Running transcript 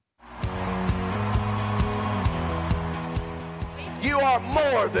You are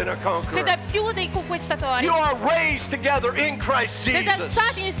more than a conqueror. Siete più dei conquistatori. You are raised together in Christ Siete Jesus.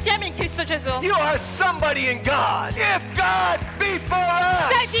 alzati insieme in Cristo Gesù. You are somebody in God. If God be for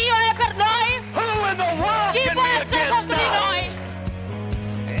us, Se Dio è per noi, who in the world chi can può be essere against contro di noi? us?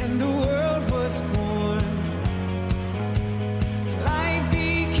 And the world was born. Life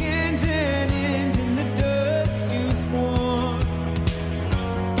began to end in the dust to form.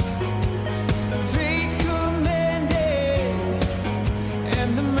 Faith commanded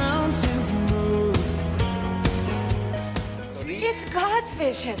and the mountains moved. It's God's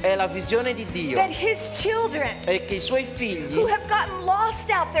vision È la visione di Dio that His children è che i suoi who figli have gotten lost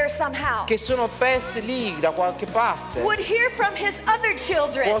out there somehow che sono persi lì da qualche parte would hear from His other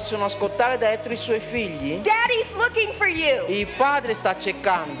children. possono ascoltare dentro i suoi figli. Daddy's looking for you. Il Padre sta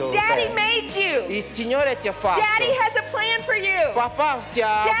cercando Daddy te. made you. Il Signore ti ha fatto. Daddy has a plan for you. Papà ti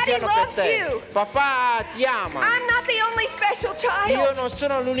ha Daddy piano per loves te. you. Papà ti ama. I'm not the only special Io child. non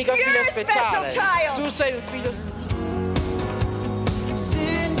sono l'unica You're figlia a special speciale. child. Tu sei un figlio.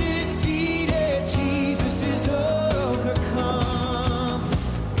 Sin defeated, Jesus is overcome.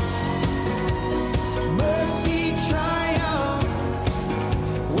 Mercy triumphed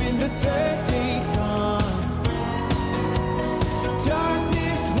when the third day dawned.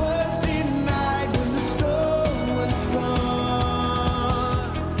 Darkness was denied when the storm was gone.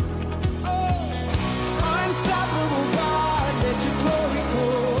 Oh, unstoppable God, let your glory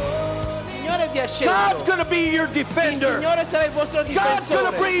pour. Il Signore vi ha scelto. God's going to be your Il defender. Signore sarà il vostro God's going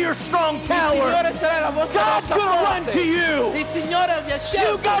to difensore. be your strong Il tower. Signore sarà la vostra God's roccia going to run forte. to you. Il Signore vi ha You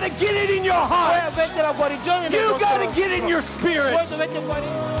scelto. got to get it in your Voi hearts. avete la guarigione nel You vostro got to get in your Voi spirit. dovete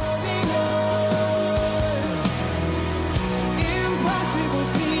guarire. Impossible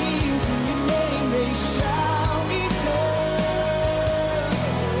things in your name, they shall be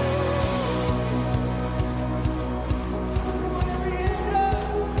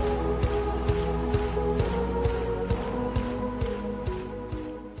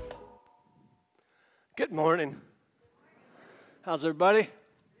Good morning. How's everybody?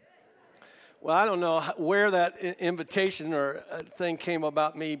 Well, I don't know where that invitation or thing came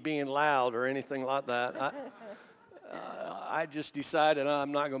about me being loud or anything like that. I just decided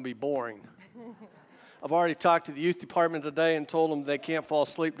I'm not going to be boring. I've already talked to the youth department today and told them they can't fall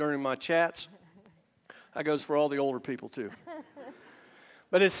asleep during my chats. That goes for all the older people too.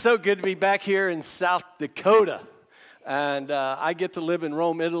 But it's so good to be back here in South Dakota. And I get to live in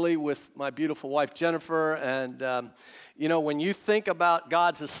Rome, Italy with my beautiful wife, Jennifer. And, you know, when you think about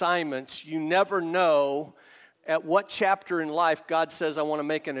God's assignments, you never know at what chapter in life God says, I want to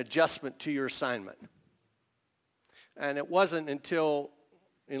make an adjustment to your assignment. And it wasn't until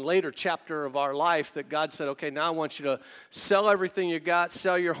in later chapter of our life that God said, okay, now I want you to sell everything you got,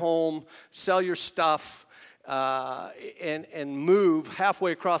 sell your home, sell your stuff, and move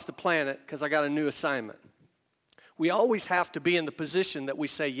halfway across the planet because I got a new assignment. We always have to be in the position that we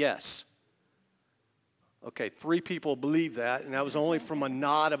say yes. Okay, 3 people believe that, and that was only from a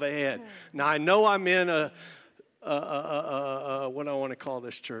nod of a head. Now, I know I'm in what do I want to call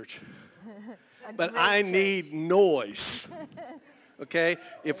this church? But I need noise. Okay?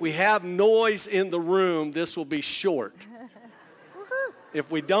 If we have noise in the room, this will be short.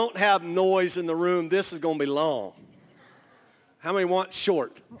 If we don't have noise in the room, this is going to be long. How many want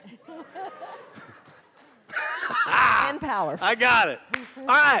short? And powerful. I got it. All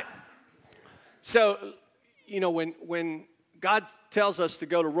right. So, you know, when God tells us to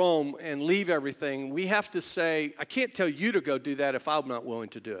go to Rome and leave everything, we have to say, I can't tell you to go do that if I'm not willing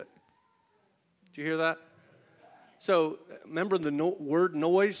to do it. Did you hear that? So, remember the word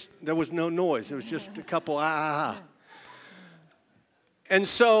noise? There was no noise. It was just a couple And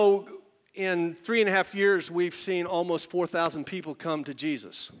so, in 3.5 years, we've seen almost 4,000 people come to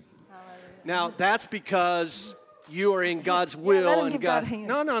Jesus. Now, that's because you are in God's will. let him and give God. God a hand.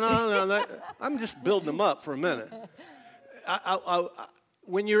 No. I'm just building them up for a minute.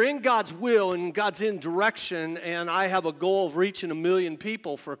 When you're in God's will and God's in direction, and I have a goal of reaching 1 million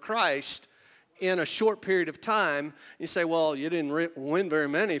people for Christ in a short period of time, you say, well, you didn't win very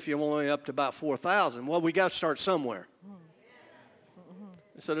many if you're only up to about 4,000. Well, we got to start somewhere.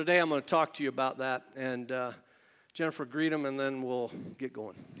 So today I'm going to talk to you about that. And Jennifer, greet them, and then we'll get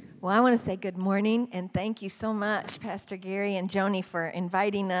going. Well, I want to say good morning, and thank you so much, Pastor Gary and Joni, for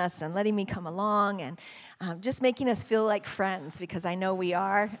inviting us and letting me come along and just making us feel like friends, because I know we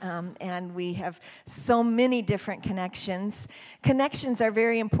are, and we have so many different connections. Connections are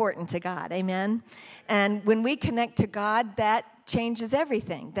very important to God, amen? And when we connect to God, that changes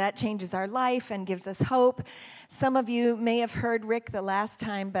everything. That changes our life and gives us hope. Some of you may have heard Rick the last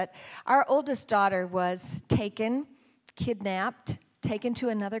time, but our oldest daughter was taken kidnapped, taken to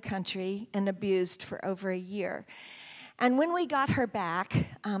another country, and abused for over a year. And when we got her back,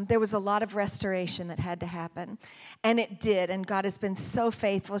 there was a lot of restoration that had to happen. And it did. And God has been so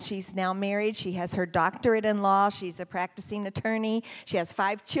faithful. She's now married. She has her doctorate in law. She's a practicing attorney. She has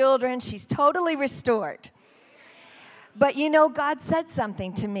 5 children. She's totally restored. But you know, God said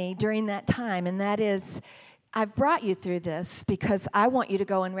something to me during that time, and that is, I've brought you through this because I want you to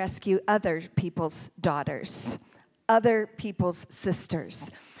go and rescue other people's daughters, other people's sisters.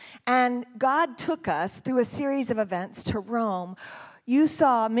 And God took us through a series of events to Rome. You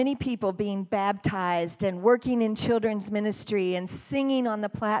saw many people being baptized and working in children's ministry and singing on the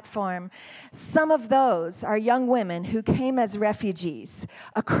platform. Some of those are young women who came as refugees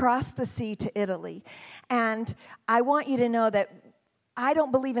across the sea to Italy. And I want you to know that I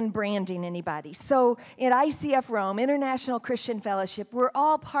don't believe in branding anybody. So at ICF Rome, International Christian Fellowship, we're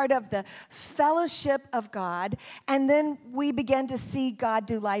all part of the fellowship of God. And then we began to see God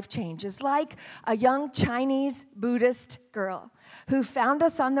do life changes, like a young Chinese Buddhist girl who found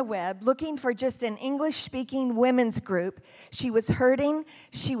us on the web looking for just an English-speaking women's group. She was hurting.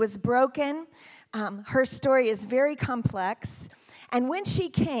 She was broken. Her story is very complex. And when she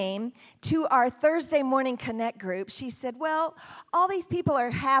came to our Thursday morning Connect group, she said, well, all these people are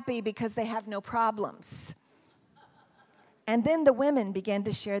happy because they have no problems. And then the women began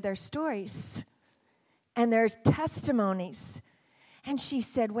to share their stories and their testimonies. And she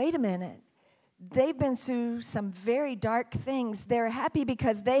said, wait a minute. They've been through some very dark things. They're happy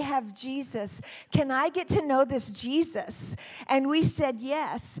because they have Jesus. Can I get to know this Jesus? And we said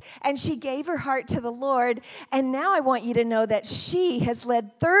yes. And she gave her heart to the Lord. And now I want you to know that she has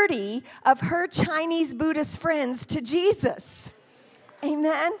led 30 of her Chinese Buddhist friends to Jesus.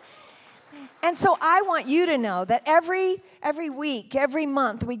 Amen. And so I want you to know that every week, every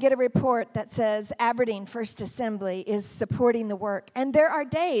month, we get a report that says Aberdeen First Assembly is supporting the work. And there are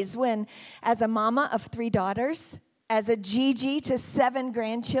days when, as a mama of 3 daughters, as a Gigi to 7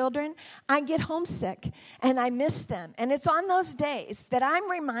 grandchildren, I get homesick and I miss them. And it's on those days that I'm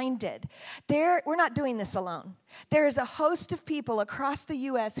reminded, we're not doing this alone. There is a host of people across the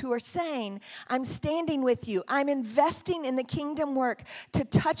U.S. who are saying, I'm standing with you. I'm investing in the kingdom work to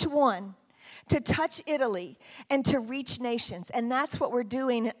touch one, to touch Italy, and to reach nations. And that's what we're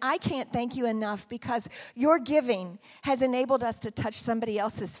doing. I can't thank you enough because your giving has enabled us to touch somebody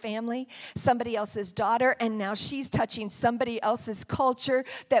else's family, somebody else's daughter, and now she's touching somebody else's culture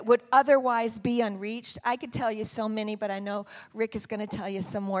that would otherwise be unreached. I could tell you so many, but I know Rick is going to tell you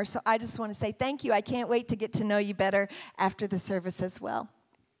some more. So I just want to say thank you. I can't wait to get to know you better after the service as well.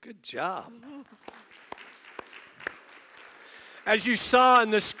 Good job. As you saw in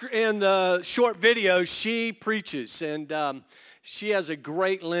the short video, she preaches, and she has a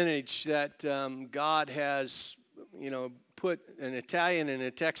great lineage that God has, put an Italian and a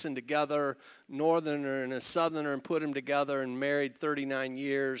Texan together, northerner and a southerner, and put them together and married 39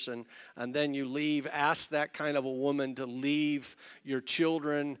 years, and then you leave. Ask that kind of a woman to leave your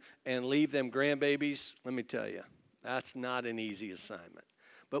children and leave them grandbabies. Let me tell you, that's not an easy assignment.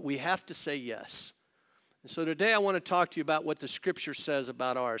 But we have to say yes. And so today I want to talk to you about what the Scripture says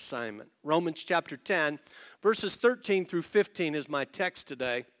about our assignment. Romans chapter 10, verses 13 through 15 is my text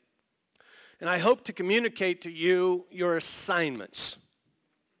today. And I hope to communicate to you your assignments.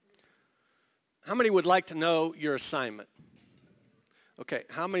 How many would like to know your assignment? Okay,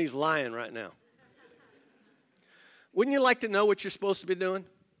 how many's lying right now? Wouldn't you like to know what you're supposed to be doing?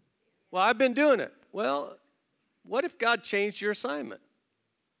 Well, I've been doing it. Well, what if God changed your assignment?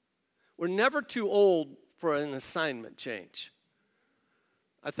 We're never too old for an assignment change.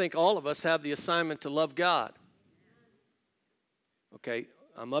 I think all of us have the assignment to love God. Okay,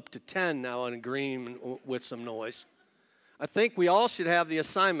 I'm up to 10 now and agreeing with some noise. I think we all should have the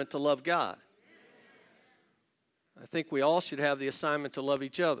assignment to love God. I think we all should have the assignment to love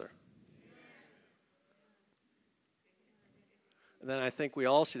each other. And then I think we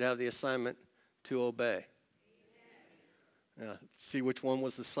all should have the assignment to obey. Yeah, see which one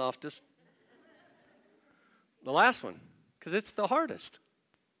was the softest? The last one, because it's the hardest.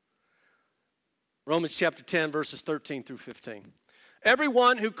 Romans chapter 10, verses 13 through 15.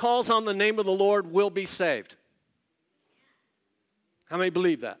 Everyone who calls on the name of the Lord will be saved. How many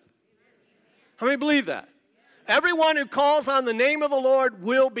believe that? How many believe that? Everyone who calls on the name of the Lord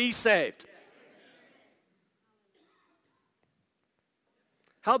will be saved.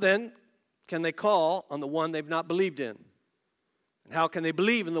 How then can they call on the one they've not believed in? And how can they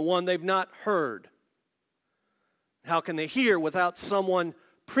believe in the one they've not heard? How can they hear without someone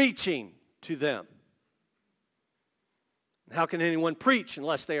preaching to them? How can anyone preach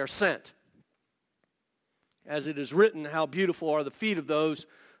unless they are sent? As it is written, how beautiful are the feet of those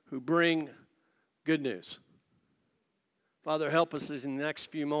who bring good news. Father, help us in the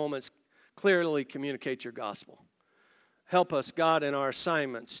next few moments clearly communicate your gospel. Help us, God, in our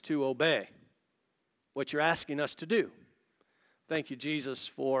assignments to obey what you're asking us to do. Thank you, Jesus,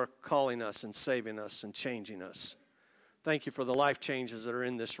 for calling us and saving us and changing us. Thank you for the life changes that are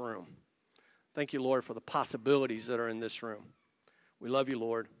in this room. Thank you, Lord, for the possibilities that are in this room. We love you,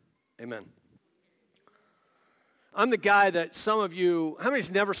 Lord. Amen. I'm the guy that some of you, how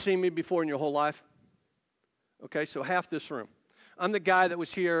many's never seen me before in your whole life? Okay, so half this room. I'm the guy that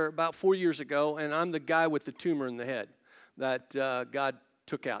was here about 4 years ago, and I'm the guy with the tumor in the head that God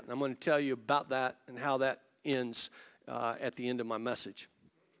took out. And I'm going to tell you about that and how that ends at the end of my message.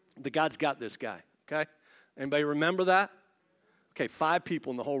 The God's got this guy, okay? Anybody remember that? Okay, 5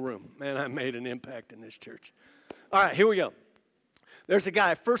 people in the whole room. Man, I made an impact in this church. All right, here we go. There's a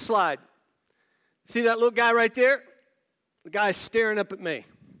guy, first slide. See that little guy right there? The guy's staring up at me.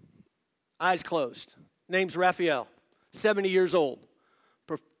 Eyes closed. Name's Raphael, 70 years old.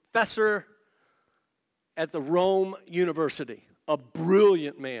 Professor at the Rome University. A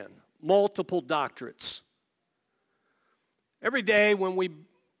brilliant man. Multiple doctorates. Every day when we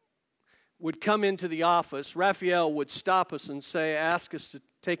would come into the office, Raphael would stop us and ask us to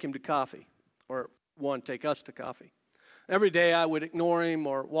take him to coffee, or take us to coffee. Every day I would ignore him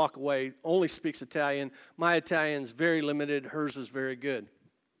or walk away. Only speaks Italian. My Italian's very limited. Hers is very good.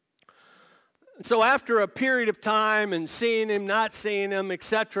 And so after a period of time and seeing him, not seeing him,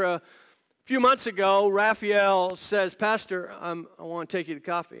 etc., a few months ago, Raphael says, Pastor, I want to take you to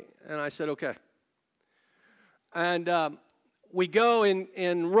coffee. And I said, okay. And we go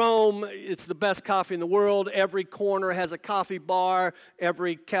in Rome. It's the best coffee in the world. Every corner has a coffee bar.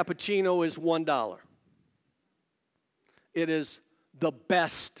 Every cappuccino is $1. It is the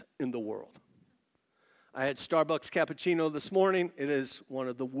best in the world. I had Starbucks cappuccino this morning. It is one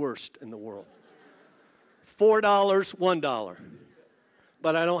of the worst in the world. $4, $1.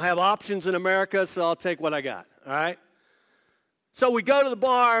 But I don't have options in America, so I'll take what I got, all right? So we go to the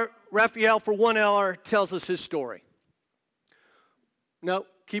bar. Raphael, for 1 hour, tells us his story. No,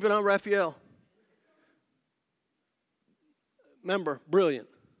 keep it on Raphael. Remember, brilliant.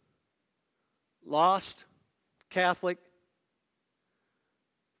 Lost, Catholic,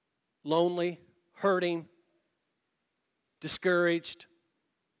 lonely, hurting, discouraged,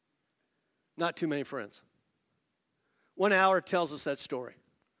 not too many friends. 1 hour tells us that story.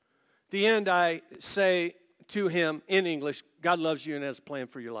 At the end, I say to him in English, God loves you and has a plan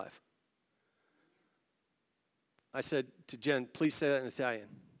for your life. I said to Jen, please say that in Italian.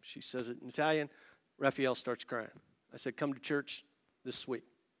 She says it in Italian. Raphael starts crying. I said, come to church this week.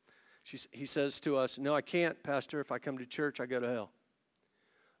 He says to us, no, I can't, Pastor. If I come to church, I go to hell.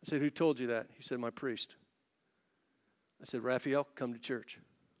 I said, who told you that? He said, my priest. I said, Raphael, come to church.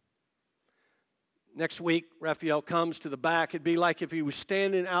 Next week, Raphael comes to the back. It'd be like if he was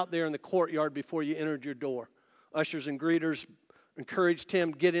standing out there in the courtyard before you entered your door. Ushers and greeters encouraged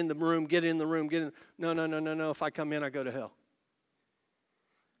him, get in the room, get in the room, get in. No. If I come in, I go to hell.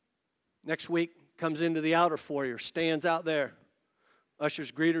 Next week, comes into the outer foyer, stands out there.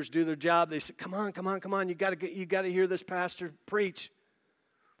 Ushers, greeters do their job. They say, come on. You got to hear this pastor preach.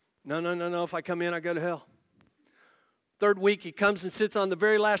 No. If I come in, I go to hell. Third week, he comes and sits on the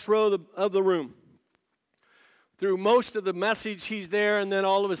very last row of the room. Through most of the message, he's there, and then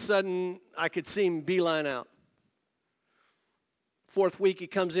all of a sudden, I could see him beeline out. Fourth week, he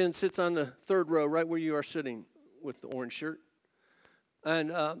comes in, sits on the third row, right where you are sitting with the orange shirt. And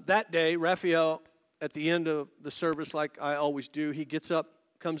that day, Raphael, at the end of the service, like I always do, he gets up,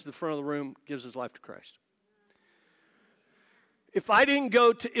 comes to the front of the room, gives his life to Christ. If I didn't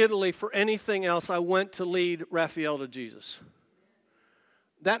go to Italy for anything else, I went to lead Raphael to Jesus.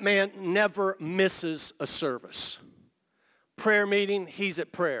 That man never misses a service. Prayer meeting, he's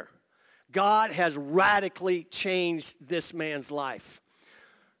at prayer. God has radically changed this man's life.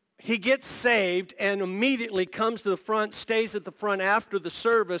 He gets saved and immediately comes to the front, stays at the front after the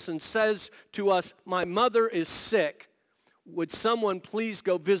service and says to us, my mother is sick. Would someone please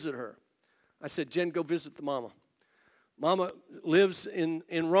go visit her? I said, Jen, go visit the mama. Mama lives in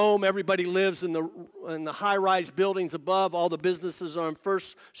Rome. Everybody lives in the high-rise buildings above. All the businesses are on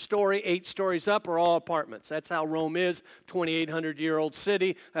first story. 8 stories up are all apartments. That's how Rome is, 2,800-year-old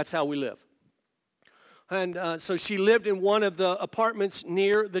city. That's how we live. And so she lived in one of the apartments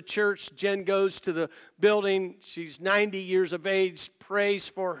near the church. Jen goes to the building. She's 90 years of age, prays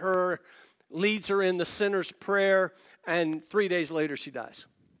for her, leads her in the sinner's prayer, and 3 days later she dies.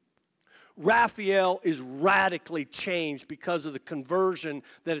 Raphael is radically changed because of the conversion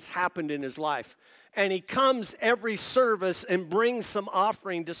that has happened in his life. And he comes every service and brings some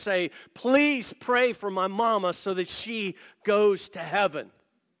offering to say, please pray for my mama so that she goes to heaven.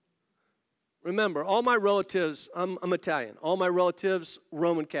 Remember, all my relatives, I'm Italian, all my relatives,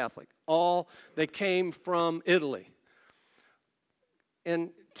 Roman Catholic. They came from Italy.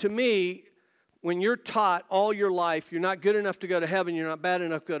 And to me, when you're taught all your life, you're not good enough to go to heaven, you're not bad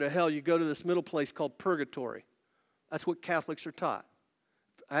enough to go to hell, you go to this middle place called purgatory. That's what Catholics are taught.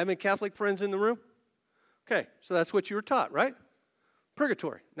 I have any Catholic friends in the room? Okay, so that's what you were taught, right?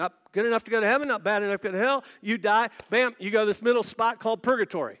 Purgatory. Not good enough to go to heaven, not bad enough to go to hell. You die, bam, you go to this middle spot called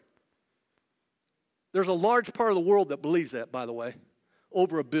purgatory. There's a large part of the world that believes that, by the way.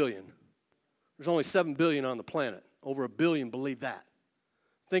 Over 1 billion. There's only 7 billion on the planet. Over 1 billion believe that.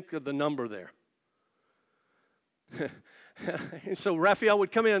 Think of the number there. And so Raphael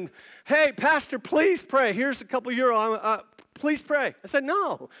would come in, hey, pastor, please pray. Here's a couple euro. Please pray. I said,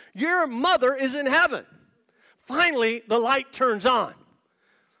 no, your mother is in heaven. Finally, the light turns on.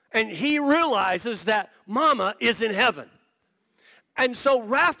 And he realizes that mama is in heaven. And so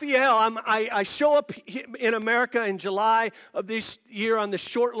Raphael, I show up in America in July of this year on this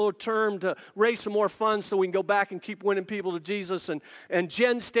short little term to raise some more funds so we can go back and keep winning people to Jesus. And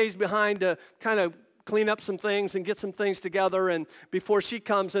Jen stays behind to kind of clean up some things and get some things together. And before she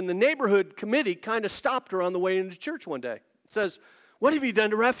comes, and the neighborhood committee kind of stopped her on the way into church one day. It says, what have you done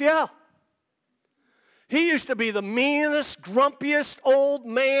to Raphael? He used to be the meanest, grumpiest old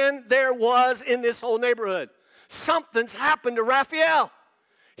man there was in this whole neighborhood. Something's happened to Raphael.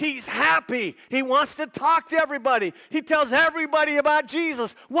 He's happy. He wants to talk to everybody. He tells everybody about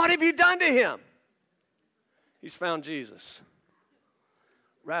Jesus. What have you done to him? He's found Jesus.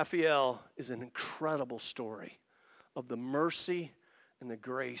 Raphael is an incredible story of the mercy and the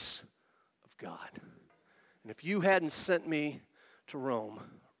grace of God. And if you hadn't sent me to Rome,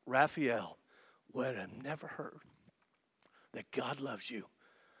 Raphael would have never heard that God loves you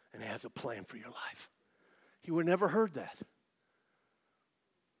and has a plan for your life. He would have never heard that.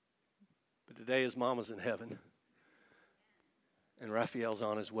 But today his mama's in heaven, and Raphael's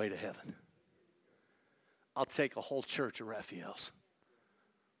on his way to heaven. I'll take a whole church of Raphaels.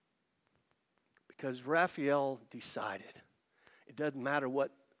 Because Raphael decided, it doesn't matter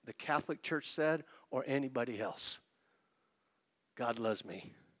what the Catholic Church said or anybody else. God loves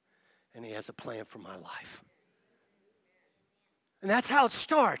me, and he has a plan for my life. And that's how it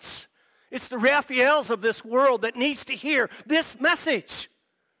starts. It's the Raphaels of this world that needs to hear this message,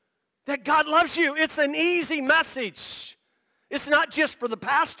 that God loves you. It's an easy message. It's not just for the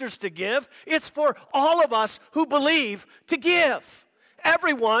pastors to give. It's for all of us who believe to give.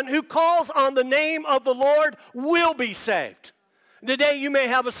 Everyone who calls on the name of the Lord will be saved. Today you may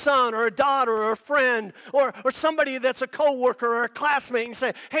have a son or a daughter or a friend or somebody that's a coworker or a classmate and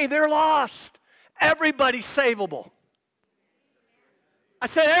say, hey, they're lost. Everybody's savable. I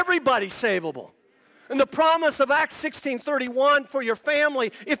said everybody's savable. And the promise of Acts 16:31 for your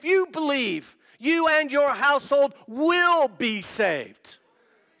family, if you believe, you and your household will be saved.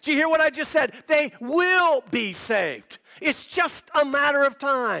 Did you hear what I just said? They will be saved. It's just a matter of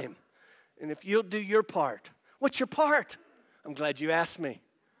time. And if you'll do your part, what's your part? I'm glad you asked me.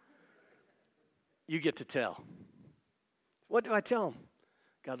 You get to tell. What do I tell them?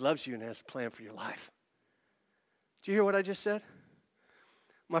 God loves you and has a plan for your life. Did you hear what I just said?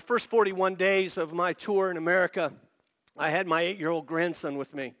 My first 41 days of my tour in America, I had my 8-year-old grandson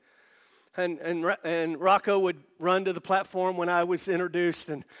with me. And Rocco would run to the platform when I was introduced.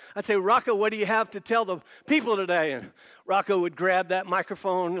 And I'd say, Rocco, what do you have to tell the people today? And Rocco would grab that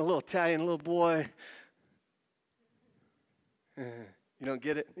microphone, a little Italian little boy. You don't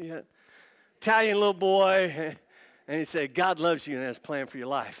get it yet? Italian little boy. And he'd say, God loves you and has a plan for your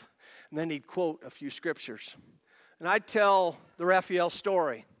life. And then he'd quote a few scriptures. And I'd tell the Raphael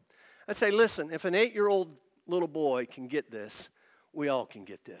story. I'd say, listen, if an 8-year-old little boy can get this, we all can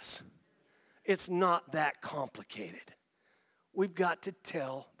get this. It's not that complicated. We've got to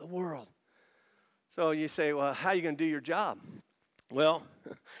tell the world. So you say, well, how are you going to do your job? Well,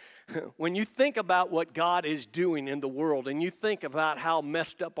 when you think about what God is doing in the world and you think about how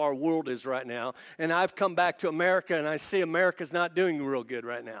messed up our world is right now, and I've come back to America and I see America's not doing real good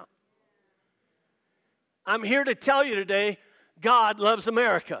right now. I'm here to tell you today, God loves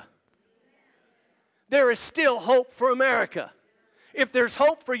America. There is still hope for America. If there's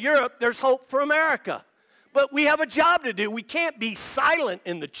hope for Europe, there's hope for America. But we have a job to do. We can't be silent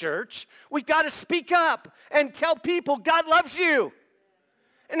in the church. We've got to speak up and tell people God loves you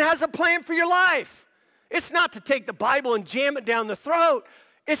and has a plan for your life. It's not to take the Bible and jam it down the throat.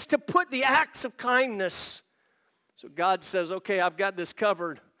 It's to put the acts of kindness. So God says, okay, I've got this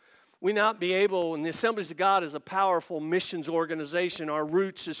covered. We not be able, and the Assemblies of God is a powerful missions organization. Our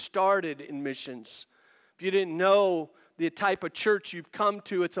roots is started in missions. If you didn't know the type of church you've come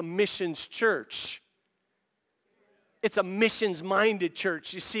to, it's a missions church. It's a missions-minded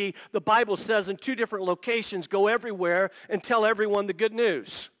church. You see, the Bible says in 2 different locations, go everywhere and tell everyone the good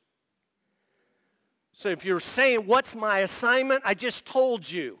news. So if you're saying, what's my assignment? I just told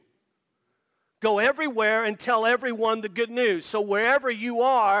you. Go everywhere and tell everyone the good news. So wherever you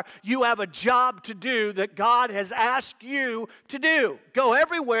are, you have a job to do that God has asked you to do. Go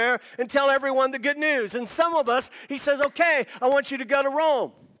everywhere and tell everyone the good news. And some of us, he says, okay, I want you to go to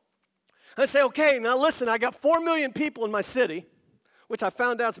Rome. I say, okay, now listen, I got 4 million people in my city, which I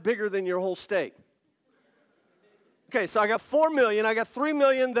found out is bigger than your whole state. Okay, so I got 4 million, I got 3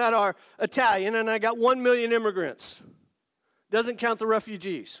 million that are Italian, and I got 1 million immigrants. Doesn't count the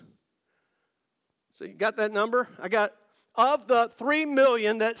refugees. So you got that number? I got, of the 3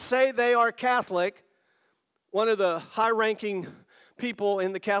 million that say they are Catholic, one of the high-ranking people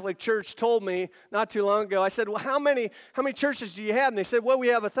in the Catholic Church told me not too long ago, I said, well, how many churches do you have? And they said, well, we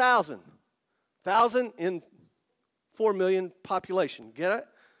have 1,000. 1,000 in 4 million population. Get it?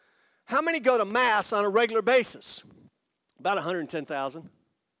 How many go to Mass on a regular basis? About 110,000.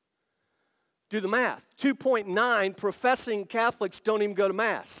 Do the math. 2.9 professing Catholics don't even go to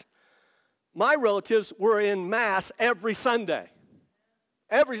Mass. My relatives were in Mass every Sunday.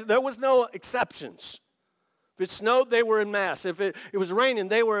 There was no exceptions. If it snowed, they were in Mass. If it was raining,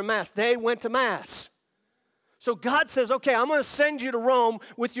 they were in Mass. They went to Mass. So God says, okay, I'm going to send you to Rome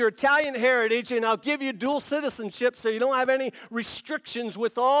with your Italian heritage, and I'll give you dual citizenship so you don't have any restrictions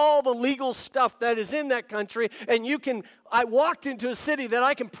with all the legal stuff that is in that country. And I walked into a city that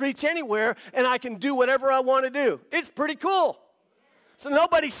I can preach anywhere, and I can do whatever I want to do. It's pretty cool. So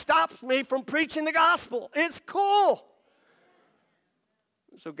nobody stops me from preaching the gospel. It's cool.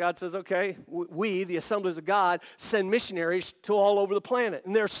 So God says, okay, we, the Assemblies of God, send missionaries to all over the planet.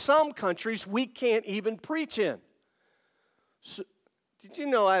 And there are some countries we can't even preach in. So, did you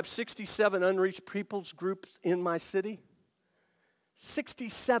know I have 67 unreached peoples groups in my city?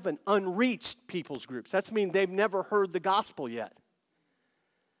 67 unreached peoples groups. That means they've never heard the gospel yet.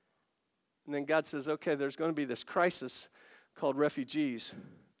 And then God says, okay, there's going to be this crisis called refugees.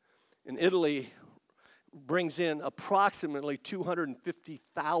 And Italy brings in approximately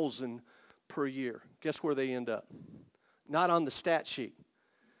 250,000 per year. Guess where they end up? Not on the stat sheet.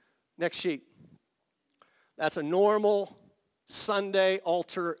 Next sheet. That's a normal Sunday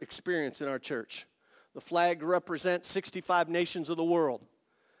altar experience in our church. The flag represents 65 nations of the world.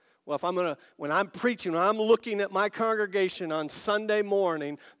 Well, when I'm preaching, when I'm looking at my congregation on Sunday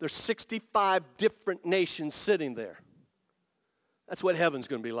morning, there's 65 different nations sitting there. That's what heaven's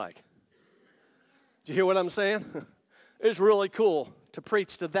going to be like. Do you hear what I'm saying? It's really cool to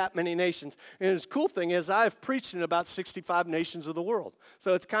preach to that many nations. And the cool thing is I've preached in about 65 nations of the world.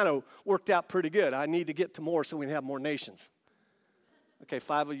 So it's kind of worked out pretty good. I need to get to more so we can have more nations. Okay,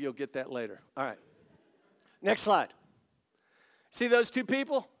 5 of you will get that later. All right. Next slide. See those 2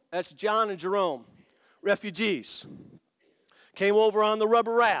 people? That's John and Jerome, refugees. Came over on the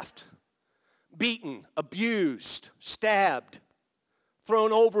rubber raft, beaten, abused, stabbed,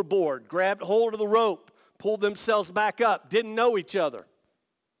 thrown overboard, grabbed hold of the rope, pulled themselves back up, didn't know each other.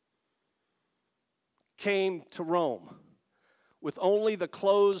 Came to Rome with only the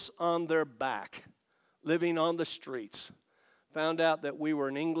clothes on their back, living on the streets. Found out that we were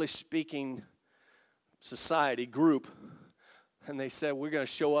an English-speaking society group, and they said, we're going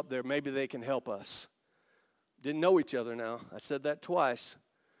to show up there. Maybe they can help us. Didn't know each other now. I said that twice.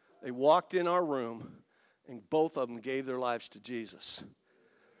 They walked in our room, and both of them gave their lives to Jesus.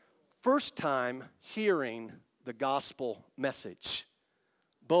 First time hearing the gospel message.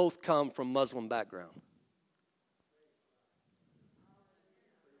 Both come from Muslim background.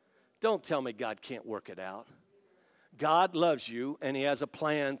 Don't tell me God can't work it out. God loves you, and He has a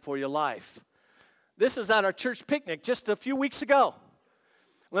plan for your life. This is at our church picnic just a few weeks ago.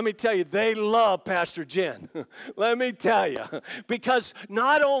 Let me tell you, they love Pastor Jen. Let me tell you. Because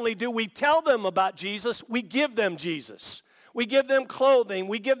not only do we tell them about Jesus, we give them Jesus. We give them clothing.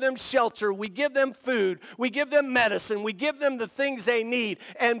 We give them shelter. We give them food. We give them medicine. We give them the things they need.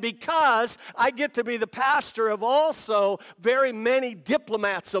 And because I get to be the pastor of also very many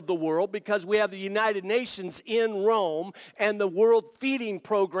diplomats of the world, because we have the United Nations in Rome, and the World Feeding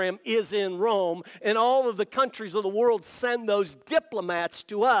Program is in Rome, and all of the countries of the world send those diplomats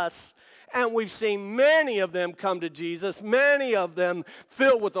to us. And we've seen many of them come to Jesus, many of them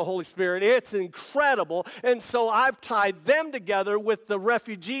filled with the Holy Spirit. It's incredible. And so I've tied them together with the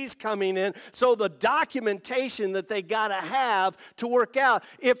refugees coming in. So the documentation that they got to have to work out,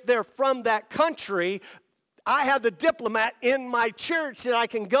 if they're from that country, I have the diplomat in my church that I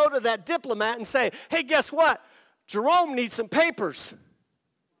can go to that diplomat and say, hey, guess what? Jerome needs some papers.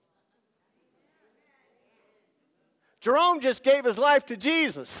 Jerome just gave his life to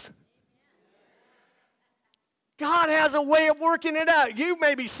Jesus. God has a way of working it out. You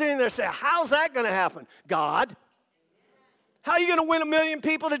may be sitting there saying, how's that going to happen? God. How are you going to win 1 million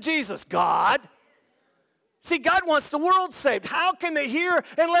people to Jesus? God. See, God wants the world saved. How can they hear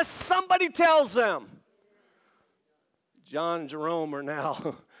unless somebody tells them? John and Jerome are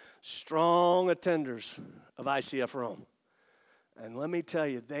now strong attenders of ICF Rome. And let me tell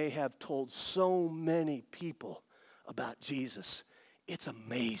you, they have told so many people about Jesus. It's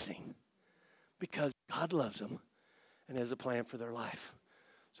amazing because God loves them and has a plan for their life.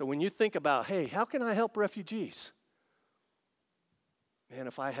 So when you think about, hey, how can I help refugees? Man,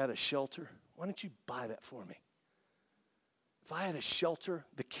 if I had a shelter, why don't you buy that for me? If I had a shelter,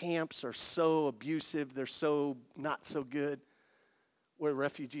 the camps are so abusive, they're so not so good, where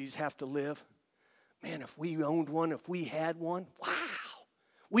refugees have to live. Man, if we owned one, if we had one, wow.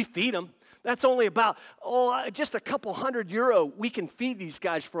 We feed them. That's only about, just a couple €100. We can feed these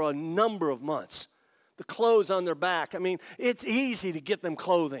guys for a number of months. The clothes on their back. I mean, it's easy to get them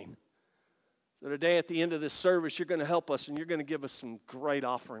clothing. So today at the end of this service, you're going to help us and you're going to give us some great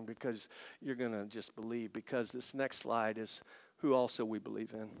offering because you're going to just believe. Because this next slide is who also we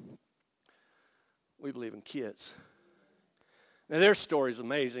believe in. We believe in kids. Now, their story is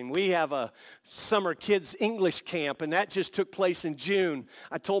amazing. We have a summer kids English camp, and that just took place in June.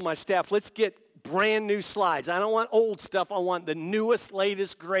 I told my staff, let's get brand new slides. I don't want old stuff. I want the newest,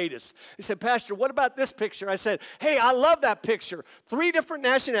 latest, greatest. He said, Pastor, what about this picture? I said, hey, I love that picture. 3 different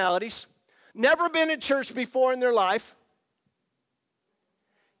nationalities, never been in church before in their life.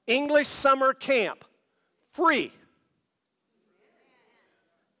 English summer camp, free.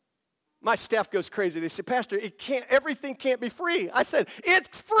 My staff goes crazy. They say, Pastor, everything can't be free. I said,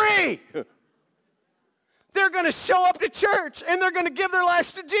 it's free. They're going to show up to church, and they're going to give their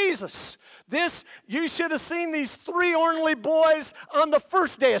lives to Jesus. You should have seen these 3 ornery boys on the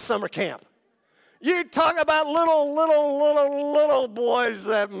first day of summer camp. You talk about little boys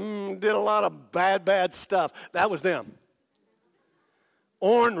that did a lot of bad stuff. That was them.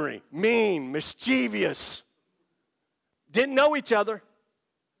 Ornery, mean, mischievous. Didn't know each other.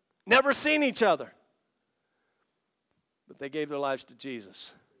 Never seen each other. But they gave their lives to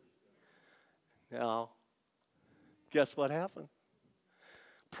Jesus. Now, guess what happened?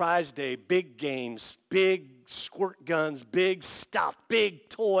 Prize day, big games, big squirt guns, big stuff, big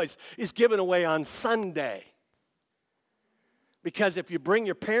toys is given away on Sunday. Because if you bring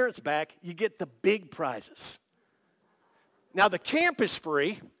your parents back, you get the big prizes. Now, the camp is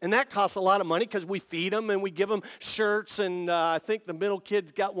free, and that costs a lot of money because we feed them and we give them shirts, and I think the middle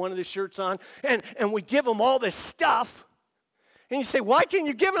kid's got one of the shirts on, and we give them all this stuff. And you say, why can't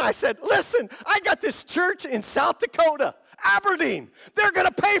you give it? I said, listen, I got this church in South Dakota, Aberdeen. They're going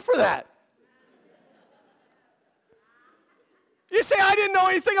to pay for that. You say, I didn't know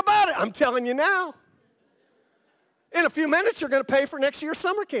anything about it. I'm telling you now. In a few minutes, you're going to pay for next year's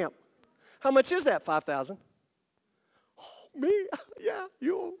summer camp. How much is that? $5,000. Me? Yeah,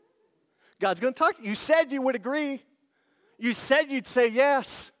 you. God's going to talk to you. You said you would agree. You said you'd say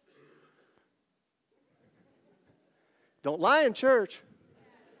yes. Don't lie in church.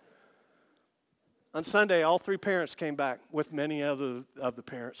 On Sunday, all 3 parents came back with many other of the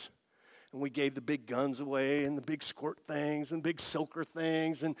parents. And we gave the big guns away and the big squirt things and big soaker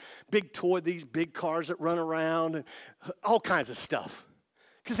things and big these big cars that run around and all kinds of stuff.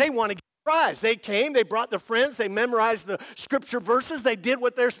 Because they want to get prize. They came, they brought their friends, they memorized the scripture verses, they did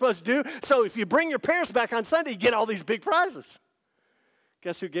what they're supposed to do. So if you bring your parents back on Sunday, you get all these big prizes.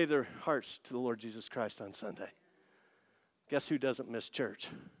 Guess who gave their hearts to the Lord Jesus Christ on Sunday? Guess who doesn't miss church?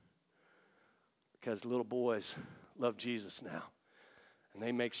 Because little boys love Jesus now. And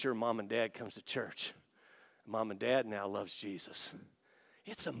they make sure mom and dad comes to church. Mom and dad now loves Jesus.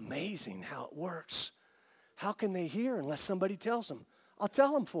 It's amazing how it works. How can they hear unless somebody tells them? I'll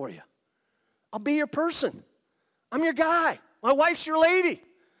tell them for you. I'll be your person. I'm your guy. My wife's your lady.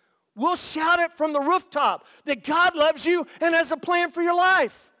 We'll shout it from the rooftop that God loves you and has a plan for your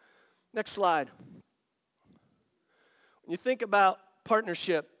life. Next slide. When you think about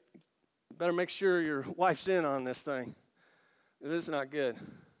partnership, you better make sure your wife's in on this thing. It is not good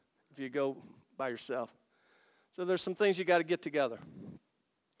if you go by yourself. So there's some things you got to get together.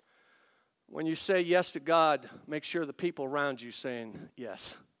 When you say yes to God, make sure the people around you saying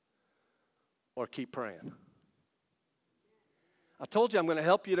yes. Or keep praying. I told you I'm going to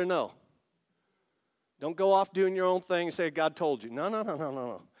help you to know. Don't go off doing your own thing and say, God told you.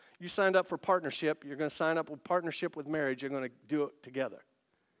 No. You signed up for partnership. You're going to sign up with partnership with marriage. You're going to do it together.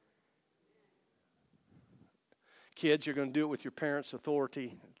 Kids, you're going to do it with your parents'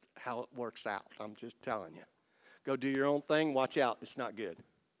 authority. How it works out. I'm just telling you. Go do your own thing. Watch out. It's not good.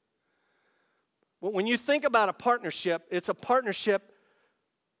 But when you think about a partnership, it's a partnership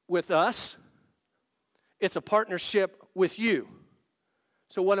with us. It's a partnership with you.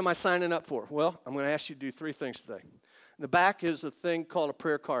 So what am I signing up for? Well, I'm going to ask you to do 3 things today. In the back is a thing called a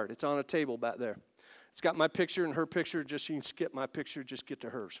prayer card. It's on a table back there. It's got my picture and her picture. Just you can skip my picture, just get to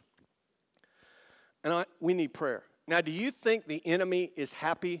hers. And we need prayer. Now, do you think the enemy is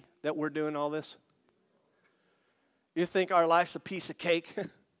happy that we're doing all this? You think our life's a piece of cake?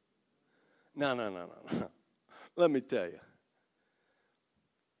 No. Let me tell you.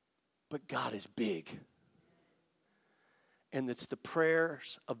 But God is big. And it's the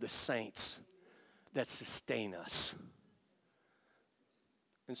prayers of the saints that sustain us.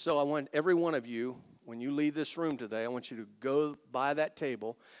 And so I want every one of you, when you leave this room today, I want you to go by that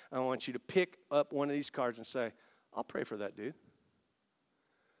table, and I want you to pick up one of these cards and say, I'll pray for that dude.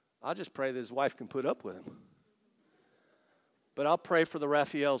 I'll just pray that his wife can put up with him. But I'll pray for the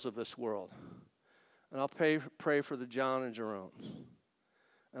Raphaels of this world. And I'll pray for the John and Jeromes.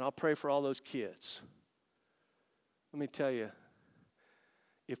 And I'll pray for all those kids. Let me tell you,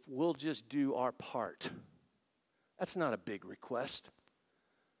 if we'll just do our part, that's not a big request.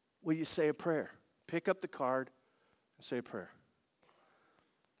 Will you say a prayer? Pick up the card and say a prayer.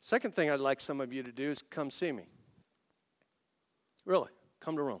 Second thing I'd like some of you to do is come see me. Really,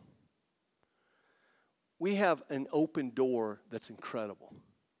 come to Rome. We have an open door that's incredible.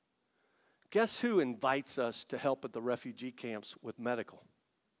 Guess who invites us to help at the refugee camps with medical?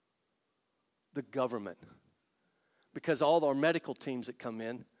 The government. Because all our medical teams that come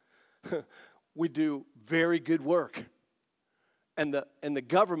in, we do very good work. And the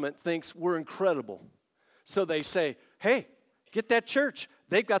government thinks we're incredible. So they say, hey, get that church.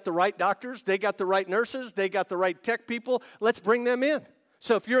 They've got the right doctors. They got the right nurses. They got the right tech people. Let's bring them in.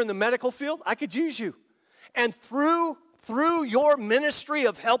 So if you're in the medical field, I could use you. And through your ministry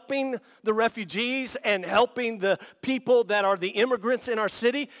of helping the refugees and helping the people that are the immigrants in our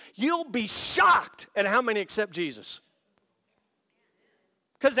city, you'll be shocked at how many accept Jesus.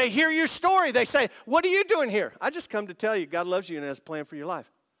 Because they hear your story. They say, what are you doing here? I just come to tell you God loves you and has a plan for your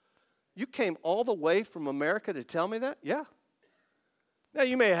life. You came all the way from America to tell me that? Yeah. Now,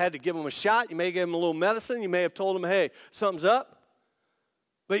 you may have had to give them a shot. You may have given them a little medicine. You may have told them, hey, something's up.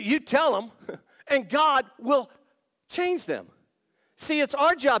 But you tell them, and God will change them. See, it's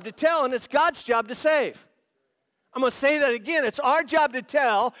our job to tell, and it's God's job to save. I'm going to say that again. It's our job to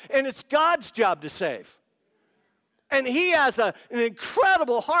tell, and it's God's job to save. And He has an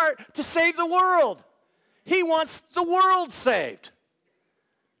incredible heart to save the world. He wants the world saved.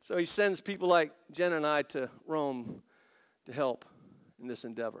 So He sends people like Jen and I to Rome to help in this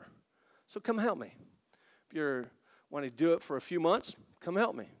endeavor. So come help me. If you want to do it for a few months, come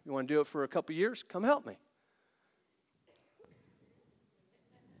help me. If you want to do it for a couple years, come help me.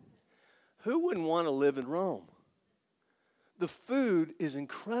 Who wouldn't want to live in Rome? The food is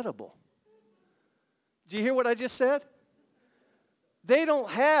incredible. Do you hear what I just said? They don't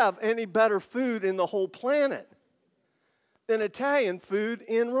have any better food in the whole planet than Italian food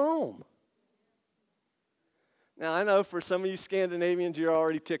in Rome. Now, I know for some of you Scandinavians, you're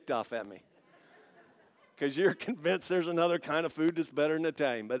already ticked off at me because you're convinced there's another kind of food that's better than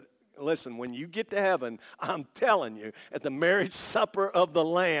Italian. But listen, when you get to heaven, I'm telling you, at the marriage supper of the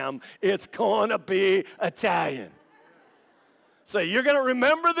Lamb, it's going to be Italian. So you're going to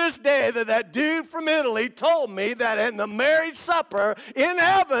remember this day that dude from Italy told me that in the marriage supper in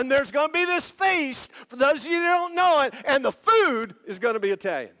heaven, there's going to be this feast for those of you who don't know it, and the food is going to be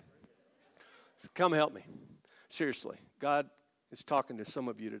Italian. So come help me. Seriously, God is talking to some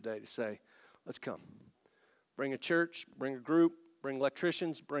of you today to say, let's come. Bring a church, bring a group, bring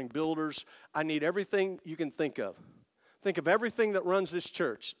electricians, bring builders. I need everything you can think of. Think of everything that runs this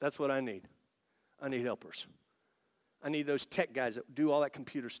church. That's what I need. I need helpers. I need those tech guys that do all that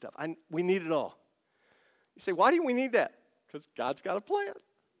computer stuff. We need it all. You say, why do we need that? Because God's got a plan.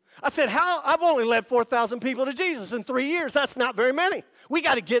 I said, I've only led 4,000 people to Jesus in 3 years. That's not very many. We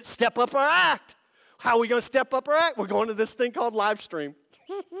got to step up our act. How are we going to step up our act? We're going to this thing called live stream.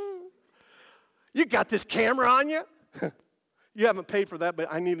 You got this camera on you? You haven't paid for that, but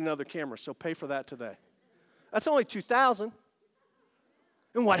I need another camera, so pay for that today. That's only $2,000.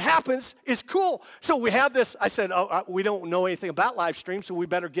 And what happens is cool. So we have this. I said, we don't know anything about live stream, so we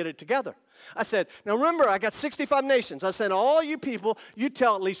better get it together. I said, now remember, I got 65 nations. I said, all you people, you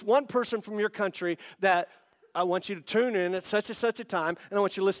tell at least one person from your country that I want you to tune in at such and such a time, and I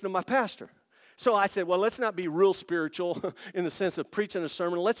want you to listen to my pastor. So I said, well, let's not be real spiritual in the sense of preaching a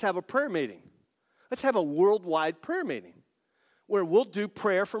sermon. Let's have a prayer meeting. Let's have a worldwide prayer meeting where we'll do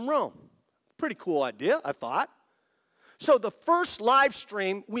prayer from Rome. Pretty cool idea, I thought. So the first live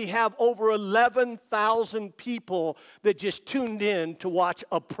stream, we have over 11,000 people that just tuned in to watch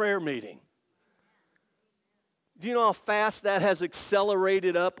a prayer meeting. Do you know how fast that has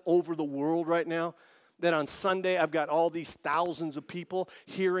accelerated up over the world right now? That on Sunday, I've got all these thousands of people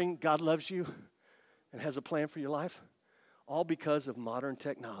hearing God loves you and has a plan for your life, all because of modern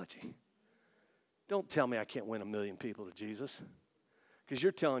technology. Don't tell me I can't win 1 million people to Jesus, because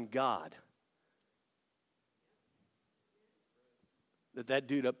you're telling God that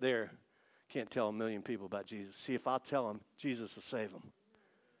dude up there can't tell 1 million people about Jesus. See, if I'll tell them, Jesus will save them.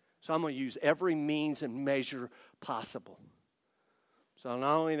 So I'm going to use every means and measure possible. So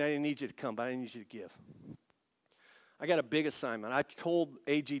not only do I need you to come, but I need you to give. I got a big assignment. I told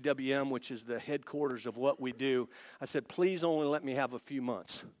AGWM, which is the headquarters of what we do, I said, please only let me have a few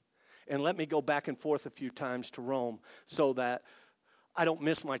months. And let me go back and forth a few times to Rome so that I don't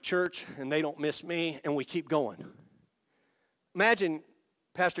miss my church and they don't miss me and we keep going. Imagine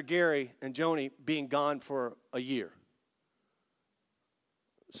Pastor Gary and Joni being gone for a year.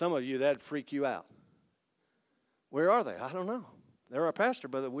 Some of you, that'd freak you out. Where are they? I don't know. They're our pastor,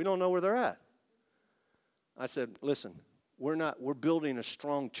 but we don't know where they're at. I said, listen, we're building a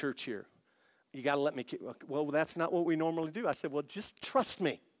strong church here. You got to let me keep, well, that's not what we normally do. I said, well, just trust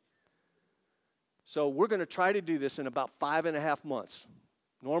me. So we're going to try to do this in about 5.5 months,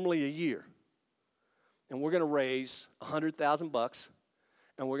 normally a year. And we're going to raise $100,000,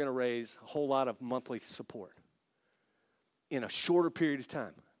 and we're going to raise a whole lot of monthly support in a shorter period of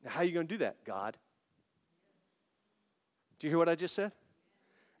time. Now, how are you going to do that? God. Do you hear what I just said?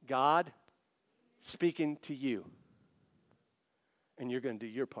 God speaking to you, and you're going to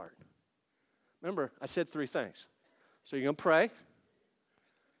do your part. Remember, I said 3 things. So you're going to pray,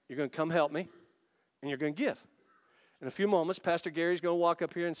 you're going to come help me, and you're going to give. In a few moments, Pastor Gary's going to walk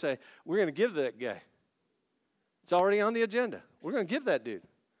up here and say, we're going to give that guy. It's already on the agenda. We're going to give that dude.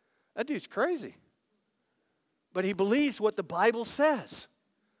 That dude's crazy. But he believes what the Bible says.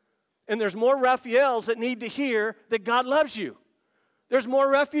 And there's more Raphaels that need to hear that God loves you. There's more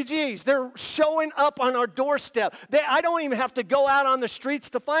refugees. They're showing up on our doorstep. I don't even have to go out on the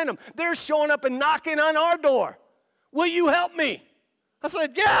streets to find them. They're showing up and knocking on our door. Will you help me? I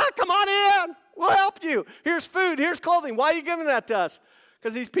said, yeah, come on in. We'll help you. Here's food. Here's clothing. Why are you giving that to us?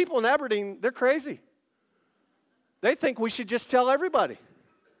 Because these people in Aberdeen, they're crazy. They think we should just tell everybody.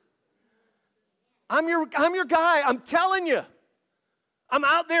 I'm your guy. I'm telling you. I'm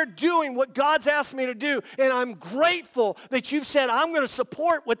out there doing what God's asked me to do, and I'm grateful that you've said, I'm going to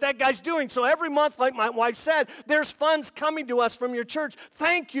support what that guy's doing. So every month, like my wife said, there's funds coming to us from your church.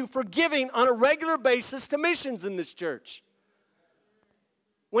 Thank you for giving on a regular basis to missions in this church.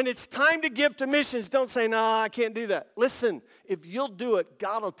 When it's time to give to missions, don't say, no, I can't do that. Listen, if you'll do it,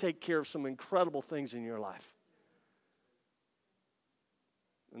 God will take care of some incredible things in your life.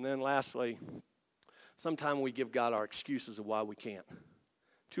 And then lastly, sometimes we give God our excuses of why we can't.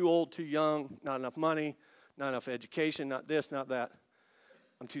 Too old, too young, not enough money, not enough education, not this, not that.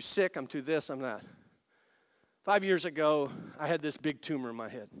 I'm too sick, I'm too this, I'm that. 5 years ago, I had this big tumor in my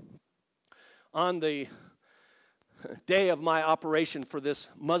head. On the day of my operation for this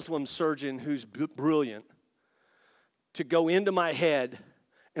Muslim surgeon who's brilliant, to go into my head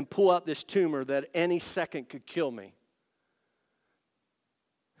and pull out this tumor that any second could kill me.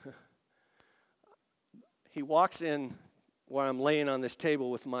 He walks in where I'm laying on this table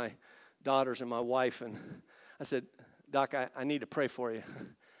with my daughters and my wife, and I said, Doc, I need to pray for you.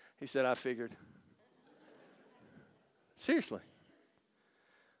 He said, I figured. Seriously.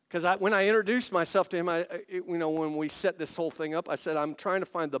 Because when I introduced myself to him, when we set this whole thing up, I said, I'm trying to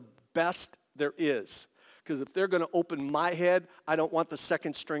find the best there is. Because if they're going to open my head, I don't want the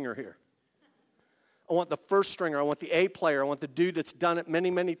second stringer here. I want the first stringer. I want the A player. I want the dude that's done it many,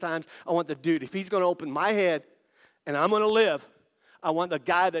 many times. I want the dude. If he's going to open my head and I'm going to live, I want the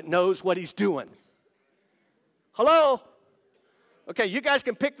guy that knows what he's doing. Hello? Okay, you guys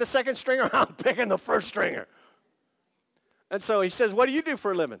can pick the second stringer. I'm picking the first stringer. And so he says, what do you do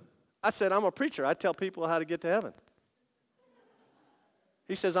for a living? I said, I'm a preacher. I tell people how to get to heaven.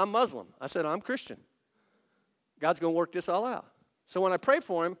 He says, I'm Muslim. I said, I'm Christian. God's going to work this all out. So when I prayed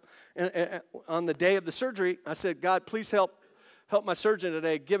for him on the day of the surgery, I said, God, please help help my surgeon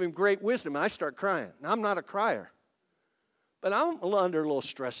today, give him great wisdom. And I start crying. Now, I'm not a crier, but I'm under a little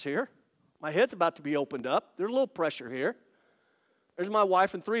stress here. My head's about to be opened up. There's a little pressure here. There's my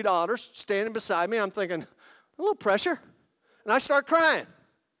wife and 3 daughters standing beside me. I'm thinking, a little pressure. And I start crying.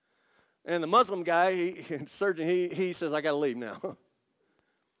 And the Muslim guy, surgeon, he says, I got to leave now.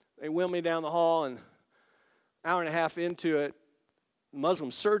 They wheel me down the hall, and an hour and a half into it, the Muslim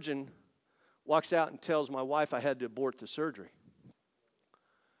surgeon walks out and tells my wife I had to abort the surgery.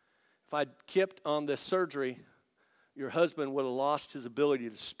 If I'd kept on this surgery, your husband would have lost his ability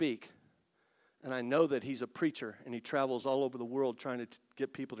to speak. And I know that he's a preacher, and he travels all over the world trying to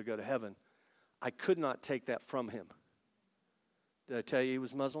get people to go to heaven. I could not take that from him. Did I tell you he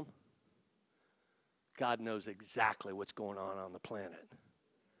was Muslim? God knows exactly what's going on the planet.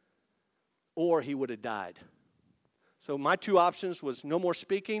 Or he would have died. So my 2 options was no more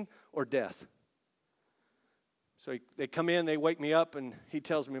speaking or death. So they come in, they wake me up, and he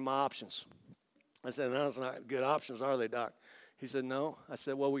tells me my options. I said, no, it's not good options, are they, Doc? He said, no. I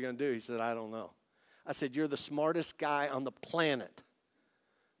said, what are we going to do? He said, I don't know. I said, you're the smartest guy on the planet.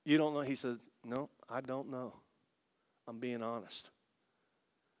 You don't know? He said, no, I don't know. I'm being honest.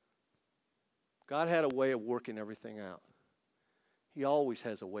 God had a way of working everything out. He always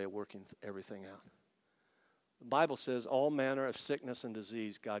has a way of working everything out. The Bible says all manner of sickness and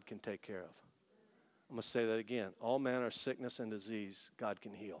disease God can take care of. I'm going to say that again. All manner of sickness and disease God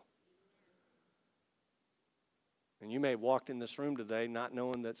can heal. And you may have walked in this room today not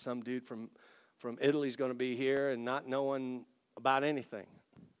knowing that some dude from Italy is going to be here and not knowing about anything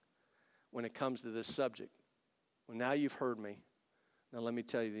when it comes to this subject. Well, now you've heard me. Now let me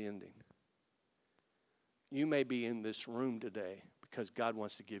tell you the ending. You may be in this room today because God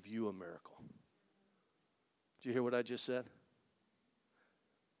wants to give you a miracle. Did you hear what I just said?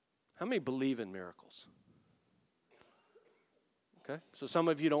 How many believe in miracles? Okay, so some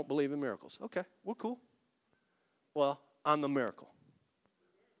of you don't believe in miracles. Okay, we're cool. Well, I'm the miracle.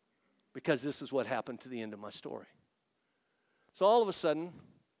 Because this is what happened to the end of my story. So all of a sudden,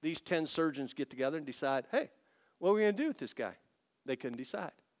 these 10 surgeons get together and decide, hey, what are we going to do with this guy? They couldn't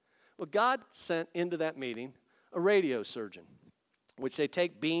decide. Well, God sent into that meeting a radio surgeon, which they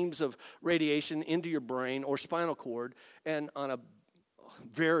take beams of radiation into your brain or spinal cord and on a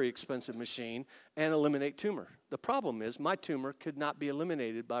very expensive machine and eliminate tumor. The problem is my tumor could not be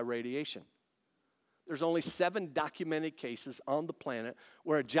eliminated by radiation. There's only 7 documented cases on the planet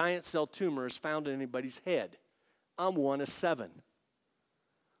where a giant cell tumor is found in anybody's head. I'm one of 7.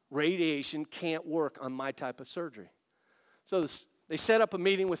 Radiation can't work on my type of surgery. So they set up a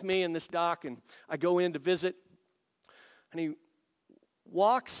meeting with me and this doc, and I go in to visit, and he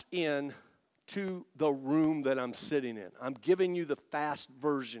walks in to the room that I'm sitting in. I'm giving you the fast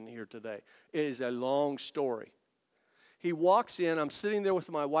version here today. It is a long story. He walks in. I'm sitting there with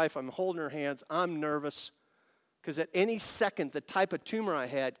my wife. I'm holding her hands. I'm nervous because at any second, the type of tumor I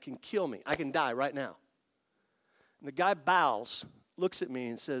had can kill me. I can die right now. And the guy bows, looks at me,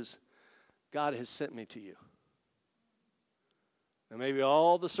 and says, God has sent me to you. And maybe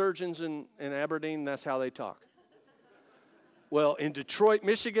all the surgeons in Aberdeen, that's how they talk. Well, in Detroit,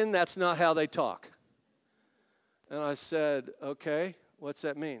 Michigan, that's not how they talk. And I said, okay, what's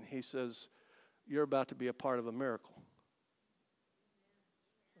that mean? He says, you're about to be a part of a miracle.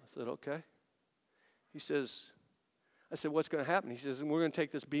 I said, okay. I said, what's going to happen? He says, we're going to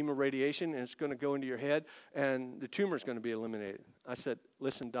take this beam of radiation, and it's going to go into your head, and the tumor is going to be eliminated. I said,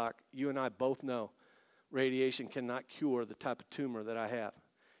 listen, Doc, you and I both know radiation cannot cure the type of tumor that I have.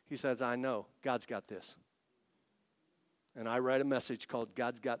 He says, I know. God's got this. And I write a message called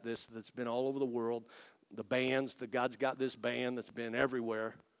God's Got This that's been all over the world. The bands, the God's Got This band that's been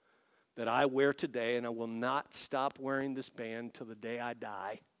everywhere that I wear today, and I will not stop wearing this band till the day I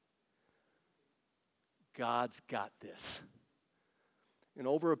die. God's got this. And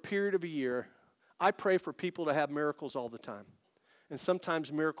over a period of a year, I pray for people to have miracles all the time. And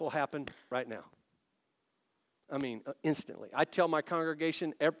sometimes miracles happen right now. I mean, instantly. I tell my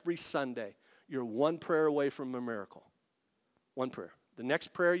congregation every Sunday, you're one prayer away from a miracle. One prayer. The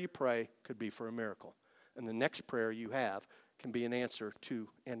next prayer you pray could be for a miracle. And the next prayer you have can be an answer to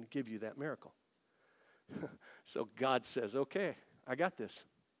and give you that miracle. So God says, okay, I got this.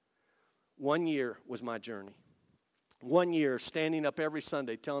 1 year was my journey. 1 year standing up every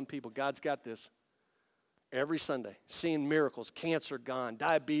Sunday telling people God's got this. Every Sunday, seeing miracles, cancer gone,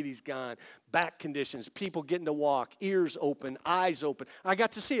 diabetes gone, back conditions, people getting to walk, ears open, eyes open. I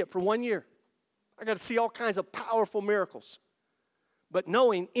got to see it for 1 year. I got to see all kinds of powerful miracles. But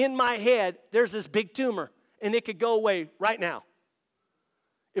knowing in my head there's this big tumor and it could go away right now.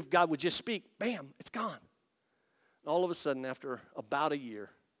 If God would just speak, bam, it's gone. All of a sudden, after about a year,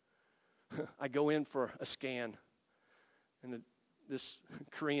 I go in for a scan, and this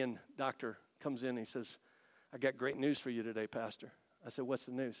Korean doctor comes in and he says, I got great news for you today, Pastor. I said, what's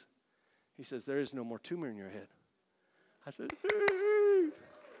the news? He says, there is no more tumor in your head. I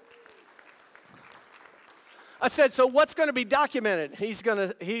said, so what's going to be documented?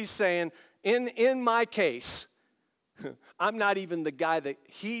 He's saying, in my case, he's not even the guy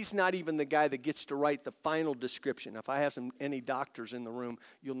that gets to write the final description. If I have any doctors in the room,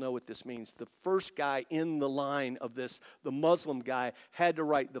 you'll know what this means. The first guy in the line of this, the Muslim guy, had to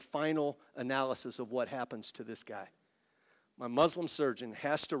write the final analysis of what happens to this guy. My Muslim surgeon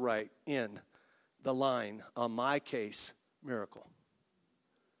has to write in the line, on my case, miracle.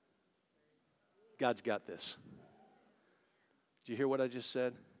 God's got this. Did you hear what I just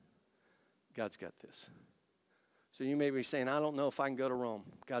said? God's got this. So you may be saying, I don't know if I can go to Rome.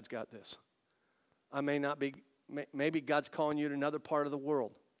 God's got this. I may not be, maybe God's calling you to another part of the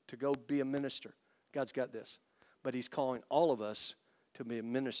world to go be a minister. God's got this. But he's calling all of us to be a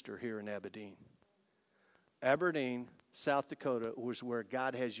minister here in Aberdeen. Aberdeen, South Dakota, was where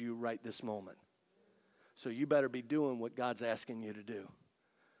God has you right this moment. So you better be doing what God's asking you to do.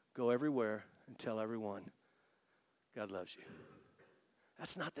 Go everywhere and tell everyone God loves you.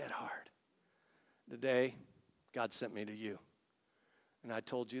 That's not that hard. Today, God sent me to you. And I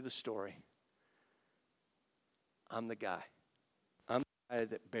told you the story. I'm the guy. I'm the guy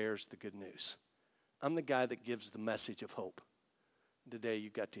that bears the good news. I'm the guy that gives the message of hope. Today, you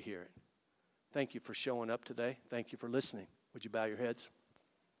got to hear it. Thank you for showing up today. Thank you for listening. Would you bow your heads?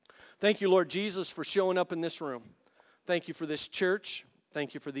 Thank you, Lord Jesus, for showing up in this room. Thank you for this church.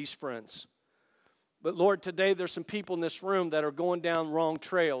 Thank you for these friends. But Lord, today there's some people in this room that are going down wrong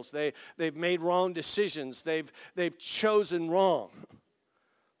trails. They've made wrong decisions. They've chosen wrong.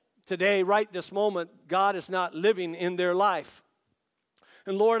 Today, right this moment, God is not living in their life.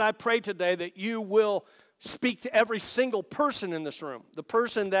 And Lord, I pray today that you will speak to every single person in this room. The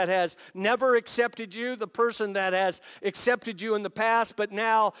person that has never accepted you, the person that has accepted you in the past, but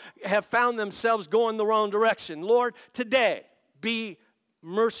now have found themselves going the wrong direction. Lord, today, be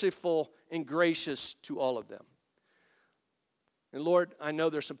merciful and gracious to all of them. And Lord, I know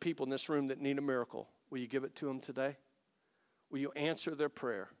there's some people in this room that need a miracle. Will you give it to them today? Will you answer their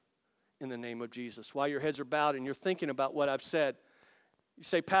prayer in the name of Jesus? While your heads are bowed and you're thinking about what I've said, you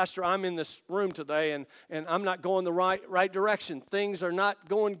say, Pastor, I'm in this room today and I'm not going the right direction. Things are not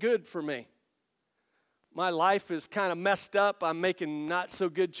going good for me. My life is kind of messed up. I'm making not so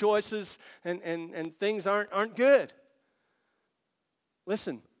good choices and things aren't good.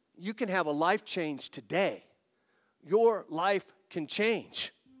 Listen, you can have a life change today. Your life can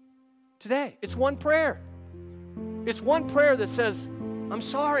change today. It's one prayer. It's one prayer that says, I'm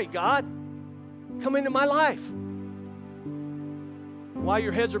sorry, God. Come into my life. While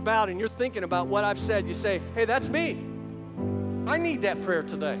your heads are bowed and you're thinking about what I've said, you say, hey, that's me. I need that prayer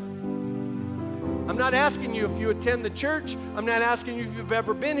today. I'm not asking you if you attend the church. I'm not asking you if you've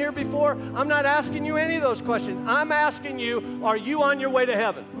ever been here before. I'm not asking you any of those questions. I'm asking you, are you on your way to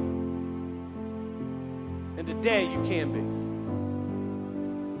heaven? And today you can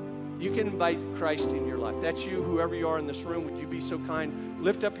be. You can invite Christ in your life. That's you, whoever you are in this room. Would you be so kind?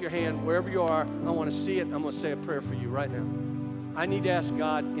 Lift up your hand wherever you are. I want to see it. I'm going to say a prayer for you right now. I need to ask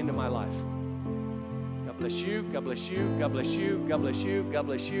God into my life. God bless you. God bless you. God bless you. God bless you. God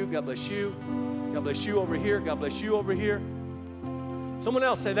bless you. God bless you. God bless you over here. God bless you over here. Someone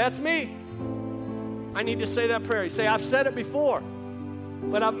else say, that's me. I need to say that prayer. You say, I've said it before,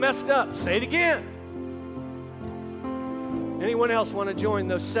 but I've messed up. Say it again. Anyone else want to join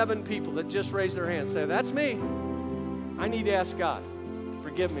those 7 people that just raised their hands? Say, that's me. I need to ask God to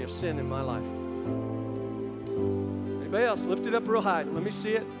forgive me of sin in my life. Anybody else? Lift it up real high. Let me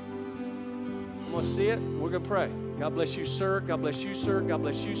see it. I'm going to see it. We're going to pray. God bless you, sir. God bless you, sir. God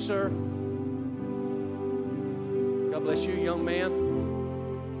bless you, sir. God bless you, young man.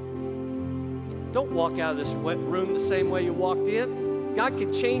 Don't walk out of this wet room the same way you walked in. God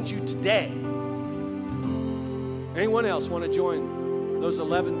can change you today. Anyone else want to join those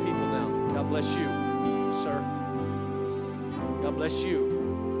 11 people now? God bless you, sir. God bless you.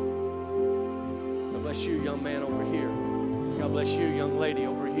 God bless you, young man over here. God bless you, young lady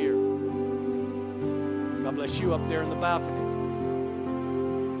over here. God bless you up there in the balcony.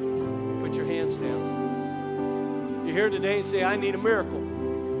 Put your hands down. You're here today and say, I need a miracle.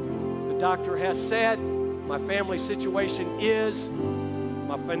 The doctor has said, my family situation is,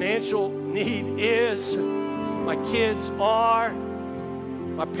 my financial need is, my kids are,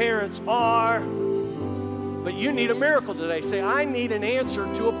 my parents are, but you need a miracle today. Say, I need an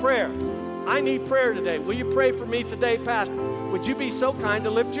answer to a prayer. I need prayer today. Will you pray for me today, Pastor? Would you be so kind to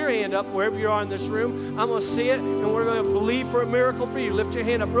lift your hand up wherever you are in this room? I'm going to see it, and we're going to believe for a miracle for you. Lift your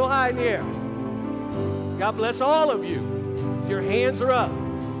hand up real high in the air. God bless all of you. Your hands are up.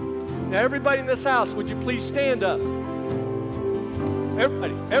 Now, everybody in this house, would you please stand up?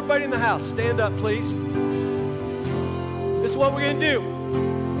 Everybody in the house, stand up, please. This is what we're going to do.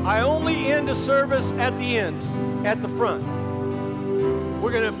 I only end a service at the end, at the front.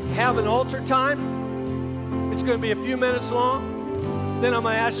 We're going to have an altar time. It's going to be a few minutes long. Then I'm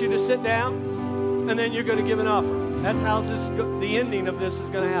going to ask you to sit down, and then you're going to give an offering. That's how the ending of this is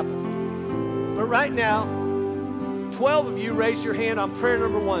going to happen. But right now, 12 of you raised your hand on prayer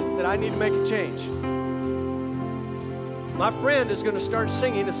number 1, that I need to make a change. My friend is going to start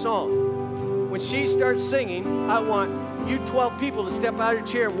singing a song. When she starts singing, I want you 12 people to step out of your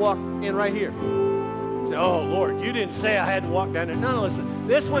chair and walk in right here. Say, oh, Lord, you didn't say I had to walk down there. No, listen,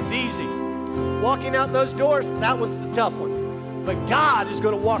 this one's easy. Walking out those doors, that one's the tough one. But God is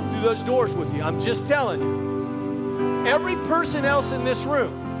going to walk through those doors with you. I'm just telling you. Every person else in this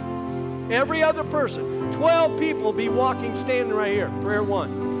room, every other person, 12 people will be walking, standing right here, prayer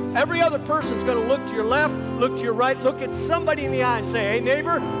 1. Every other person's going to look to your left, look to your right, look at somebody in the eye and say, hey,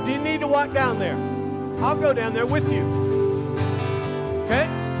 neighbor, do you need to walk down there? I'll go down there with you. Okay?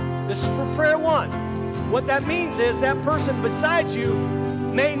 This is for prayer 1. What that means is that person beside you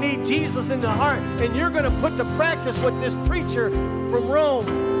may need Jesus in the heart, and you're going to put to practice what this preacher from Rome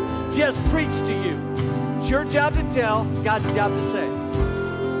just preached to you. It's your job to tell, God's job to say.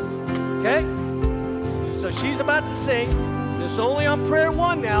 Okay? So she's about to sing. This is only on prayer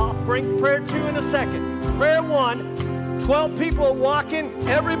 1 now. I'll bring prayer 2 in a second. Prayer 1, 12 people are walking.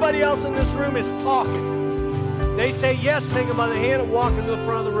 Everybody else in this room is talking. They say yes, take them by the hand and walk into the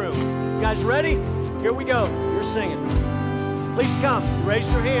front of the room. You guys ready? Here we go. You're singing. Please come. Raise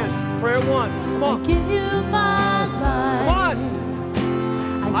your hand. Prayer 1. Come on. I give you my life.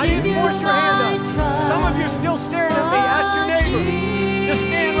 Come on. I didn't force your hand up. Some of you are still staring at me. Ask your neighbor. Just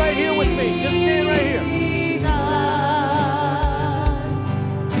stand right here with me. Just stand right here.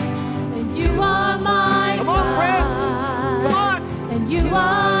 And you are my Come on, friend. Come on. And you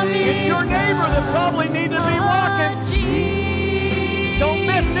are It's your neighbor that probably need to be walking. Don't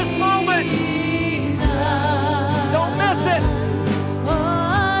miss this moment. Don't miss it.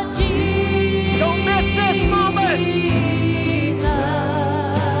 Don't miss this moment.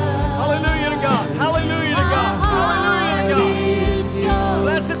 Hallelujah to God. Hallelujah to God. Hallelujah to God.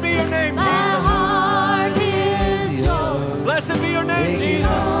 Blessed be your name, Jesus. Blessed be your name,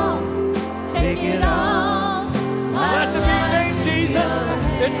 Jesus. Take it on. Blessed be your name, Jesus.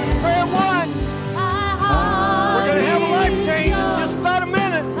 This is prayer 1. We're going to have a life change in just about a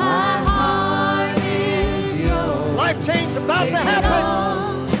minute. Life change is about to happen.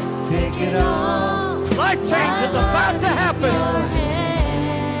 Take it on. Life change is about to happen.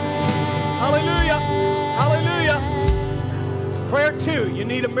 Hallelujah. Hallelujah. Prayer 2. You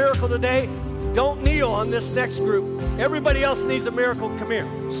need a miracle today. Don't kneel on this next group. Everybody else needs a miracle. Come here.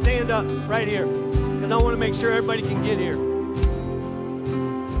 Stand up right here. Because I want to make sure everybody can get here.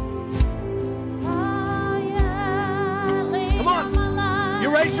 Come on. You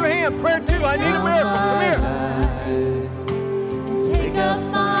raise your hand. Prayer 2. I need a miracle. Come here. Take up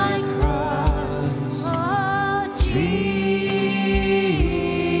my cross, oh Jesus.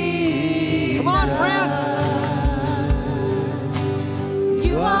 Come on, friend.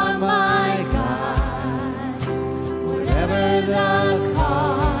 You are my God, whatever the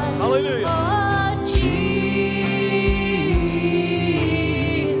cost. Hallelujah. Oh Jesus.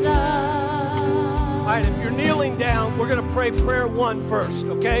 All right, if you're kneeling down, we're going to pray prayer 1 first,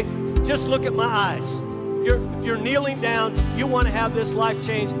 okay? Just look at my eyes. If you're kneeling down, you want to have this life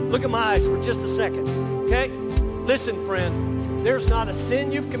change, look at my eyes for just a second, okay? Listen, friend, there's not a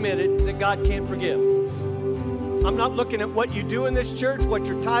sin you've committed that God can't forgive. I'm not looking at what you do in this church, what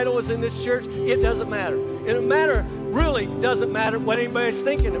your title is in this church. It doesn't matter. Really doesn't matter what anybody's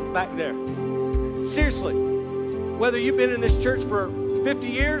thinking back there. Seriously, whether you've been in this church for 50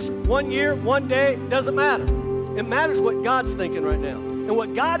 years, 1 year, 1 day, doesn't matter. It matters what God's thinking right now. And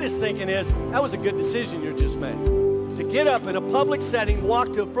what God is thinking is, that was a good decision you just made. To get up in a public setting,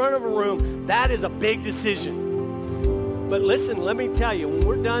 walk to the front of a room, that is a big decision. But listen, let me tell you, when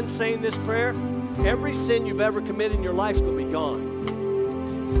we're done saying this prayer, every sin you've ever committed in your life is going to be gone.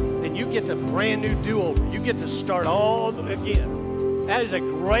 And you get a brand new do-over. You get to start all again. That is a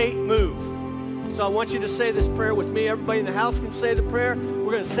great move. So I want you to say this prayer with me. Everybody in the house can say the prayer.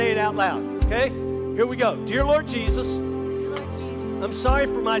 We're going to say it out loud, okay? Here we go. Dear Lord Jesus, I'm sorry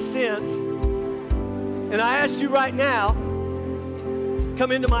for my sins. And I ask you right now,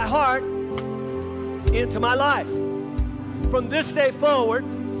 come into my heart, into my life. From this day forward,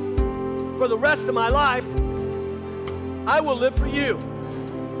 for the rest of my life, I will live for you.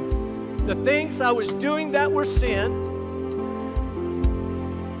 The things I was doing that were sin,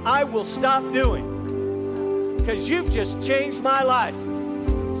 I will stop doing, because you've just changed my life.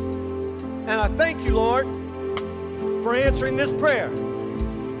 And I thank you, Lord, for answering this prayer.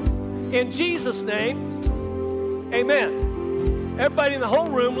 In Jesus' name, amen. Everybody in the whole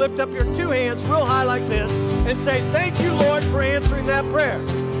room, lift up your two hands real high like this and say, thank you, Lord, for answering that prayer.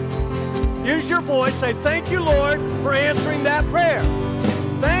 Use your voice. Say, thank you, Lord, for answering that prayer.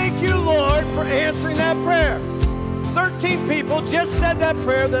 Thank you, Lord, for answering that prayer. 13 people just said that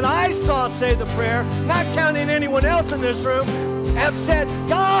prayer that I saw say the prayer, not counting anyone else in this room, have said,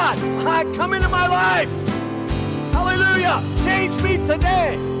 God, come into my life. Hallelujah. Change me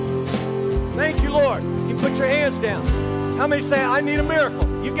today. Thank you, Lord. You put your hands down. How many say, I need a miracle?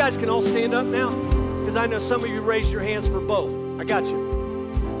 You guys can all stand up now, because I know some of you raised your hands for both. I got you.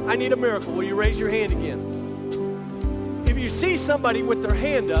 I need a miracle. Will you raise your hand again? If you see somebody with their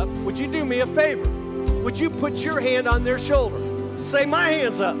hand up, would you do me a favor? Would you put your hand on their shoulder? Say, my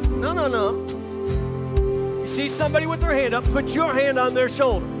hand's up. No, no, no. You see somebody with their hand up, put your hand on their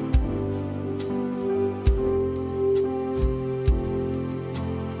shoulder.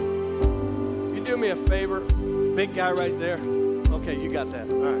 You do me a favor. Big guy right there. Okay, you got that.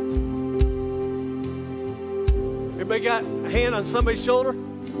 All right. Everybody got a hand on somebody's shoulder?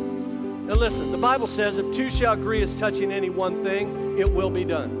 Now listen, the Bible says, if two shall agree as touching any one thing, it will be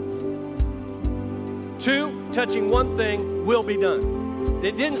done. Two, touching one thing, will be done.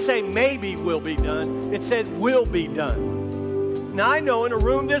 It didn't say maybe will be done. It said will be done. Now, I know in a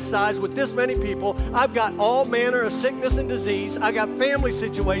room this size with this many people, I've got all manner of sickness and disease. I got family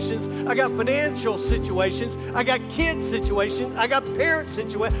situations. I got financial situations. I got kids situations. I got parent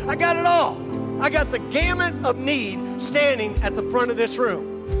situations. I got it all. I got the gamut of need standing at the front of this room.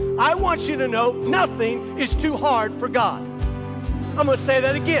 I want you to know nothing is too hard for God. I'm going to say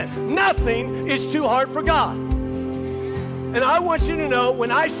that again. Nothing is too hard for God. And I want you to know,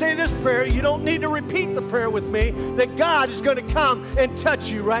 when I say this prayer, you don't need to repeat the prayer with me, that God is going to come and touch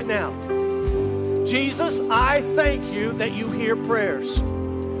you right now. Jesus, I thank you that you hear prayers.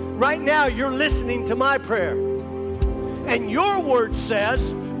 Right now, you're listening to my prayer. And your word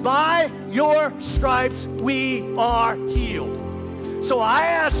says, by your stripes we are healed. So I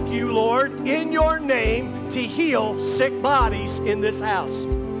ask you, Lord, in your name, to heal sick bodies in this house.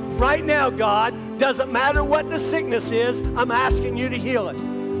 Right now, God, doesn't matter what the sickness is, I'm asking you to heal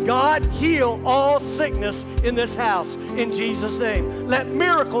it. God, heal all sickness in this house in Jesus' name. Let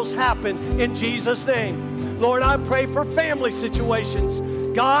miracles happen in Jesus' name. Lord, I pray for family situations.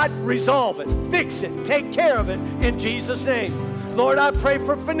 God, resolve it, fix it, take care of it in Jesus' name. Lord, I pray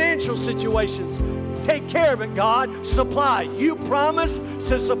for financial situations. Take care of it, God. Supply. You promised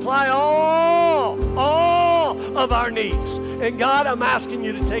to supply all of our needs. And God, I'm asking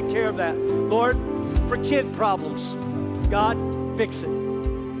you to take care of that. Lord, for kid problems, God, fix it.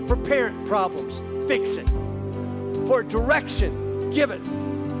 For parent problems, fix it. For direction, give it.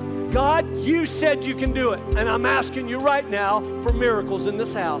 God, you said you can do it. And I'm asking you right now for miracles in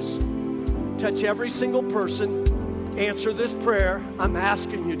this house. Touch every single person. Answer this prayer. I'm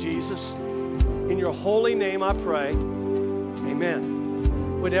asking you, Jesus. In your holy name I pray.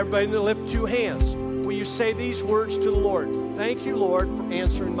 Amen. Would everybody lift two hands? Will you say these words to the Lord? Thank you, Lord, for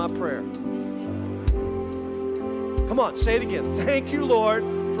answering my prayer. Come on, say it again. Thank you, Lord,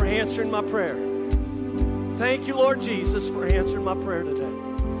 for answering my prayer. Thank you, Lord Jesus, for answering my prayer today.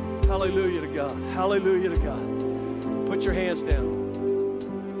 Hallelujah to God. Hallelujah to God. Put your hands down.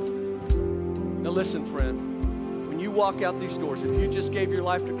 Now listen, friend. When you walk out these doors, if you just gave your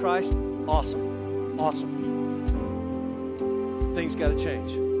life to Christ, awesome. Awesome. Things got to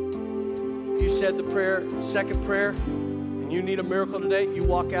change. If you said the prayer, second prayer, and you need a miracle today, you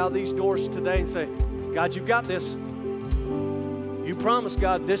walk out of these doors today and say, God, you've got this. You promised,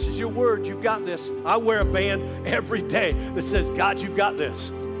 God, this is your word. You've got this. I wear a band every day that says, God, you've got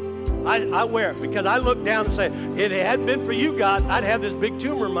this. I wear it because I look down and say, if it hadn't been for you, God, I'd have this big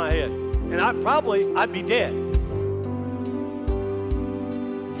tumor in my head. And I'd be dead.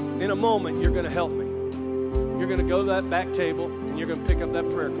 In a moment, you're going to help me. You're going to go to that back table and you're going to pick up that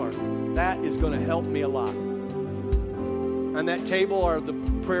prayer card. That is going to help me a lot. On that table are the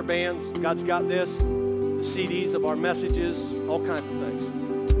prayer bands. God's got this. The CDs of our messages, all kinds of things.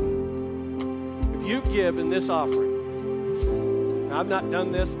 If you give in this offering, now I've not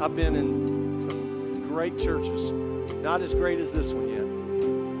done this. I've been in some great churches, not as great as this one yet.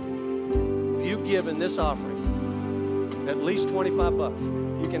 If you give in this offering, at least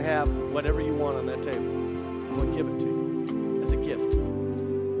 $25, You can have whatever you want on that table. I'm going to give it to you as a gift.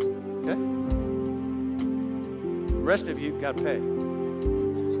 Okay? The rest of you got to pay.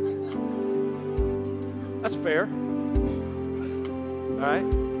 That's fair. All right?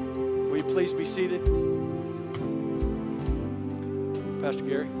 Will you please be seated? Pastor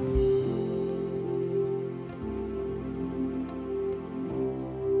Gary.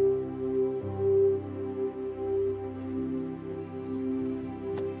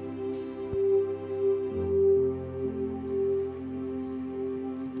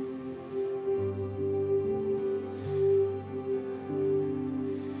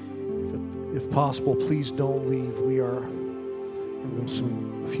 If possible, please don't leave. We are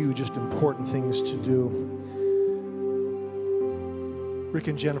having a few just important things to do. Rick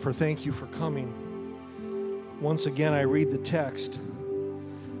and Jennifer, thank you for coming. Once again, I read the text.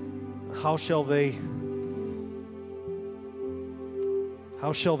 How shall they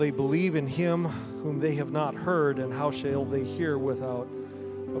believe in him whom they have not heard, and how shall they hear without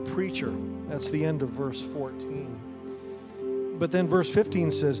a preacher? That's the end of verse 14. But then verse 15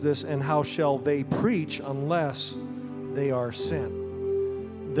 says this, and how shall they preach unless they are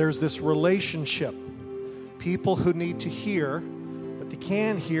sent? There's this relationship. People who need to hear, but they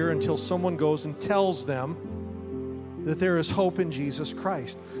can't hear until someone goes and tells them that there is hope in Jesus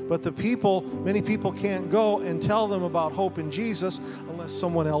Christ. But many people can't go and tell them about hope in Jesus unless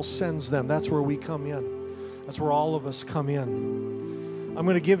someone else sends them. That's where we come in. That's where all of us come in. I'm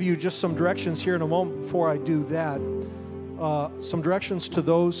going to give you just some directions here in a moment before I do that. Some directions to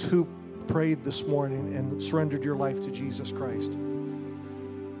those who prayed this morning and surrendered your life to Jesus Christ.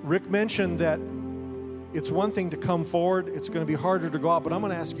 Rick mentioned that it's one thing to come forward. It's going to be harder to go out, but I'm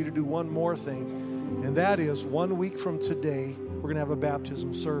going to ask you to do one more thing, and that is 1 week from today, we're going to have a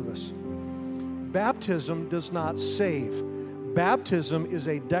baptism service. Baptism does not save. Baptism is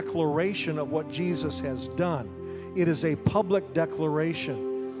a declaration of what Jesus has done. It is a public declaration.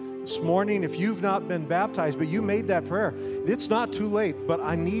 This morning, if you've not been baptized, but you made that prayer, it's not too late, but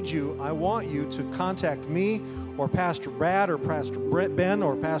I want you to contact me or Pastor Brad or Pastor Ben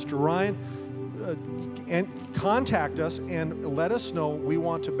or Pastor Ryan and contact us and let us know we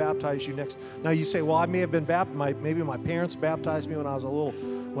want to baptize you next. Now you say, well, I may have been baptized, maybe my parents baptized me when I was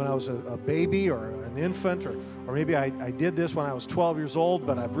a baby or an infant, or maybe I did this when I was 12 years old,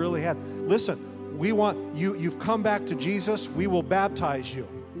 but I've really listen, we want you've come back to Jesus, we will baptize you.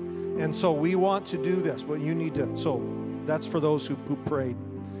 And so we want to do this, but you need to. So that's for those who prayed.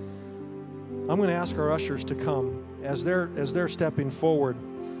 I'm going to ask our ushers to come as they're stepping forward.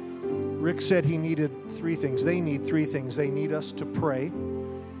 Rick said he needed 3 things. They need 3 things. They need us to pray.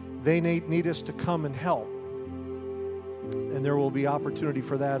 They need us to come and help. And there will be opportunity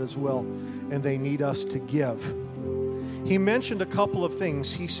for that as well. And they need us to give. He mentioned a couple of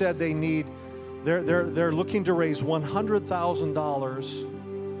things. He said they're looking to raise $100,000.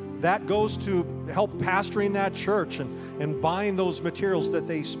 That goes to help pastoring that church and buying those materials that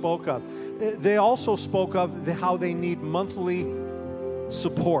they spoke of. They also spoke of how they need monthly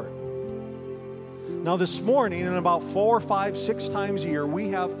support. Now this morning, and about 4, 5, 6 times a year, we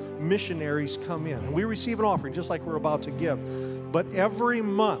have missionaries come in. And we receive an offering just like we're about to give. But every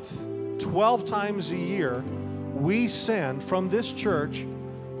month, 12 times a year, we send from this church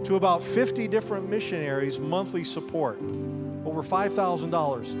to about 50 different missionaries monthly support. Over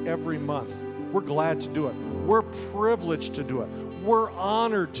 $5,000 every month. We're glad to do it. We're privileged to do it. We're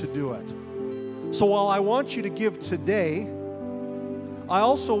honored to do it. So while I want you to give today, I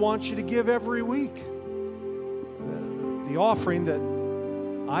also want you to give every week. The offering that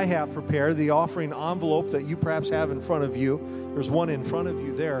I have prepared, the offering envelope that you perhaps have in front of you, there's one in front of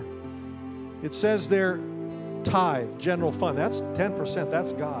you there. It says there, tithe, general fund. That's 10%.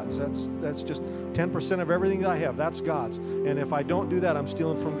 That's God's. That's just 10% of everything that I have. That's God's. And if I don't do that, I'm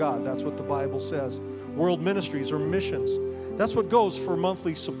stealing from God. That's what the Bible says. World ministries or missions. That's what goes for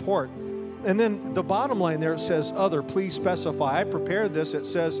monthly support. And then the bottom line there, it says other. Please specify. I prepared this. It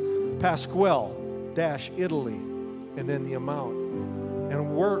says Pasquale-Italy, and then the amount.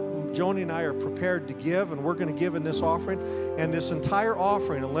 And Joni and I are prepared to give, and we're going to give in this offering. And this entire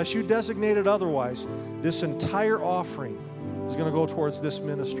offering, unless you designate it otherwise, this entire offering is going to go towards this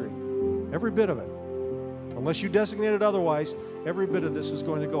ministry. Every bit of it. Unless you designate it otherwise, every bit of this is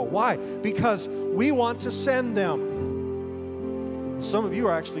going to go. Why? Because we want to send them. Some of you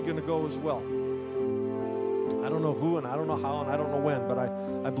are actually going to go as well. I don't know who, and I don't know how, and I don't know when, but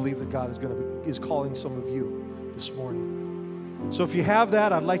I believe that God is calling some of you this morning. So if you have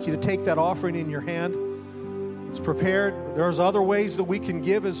that, I'd like you to take that offering in your hand. It's prepared. There's other ways that we can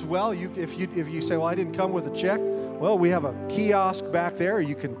give as well. If you say, well, I didn't come with a check, well, we have a kiosk back there.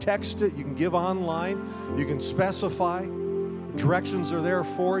 You can text it. You can give online. You can specify. The directions are there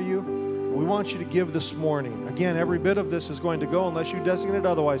for you. We want you to give this morning. Again, every bit of this is going to go, unless you designate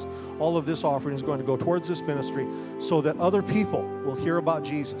otherwise, all of this offering is going to go towards this ministry so that other people will hear about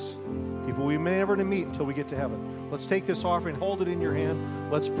Jesus. People we may never meet until we get to heaven. Let's take this offering, hold it in your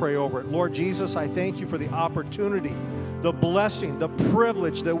hand. Let's pray over it. Lord Jesus, I thank you for the opportunity, the blessing, the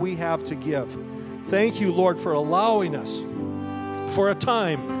privilege that we have to give. Thank you, Lord, for allowing us for a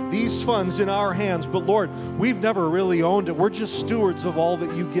time these funds in our hands. But Lord, we've never really owned it. We're just stewards of all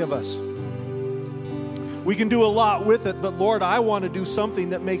that you give us. We can do a lot with it, but Lord, I want to do something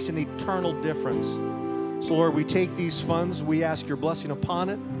that makes an eternal difference. So Lord, we take these funds. We ask your blessing upon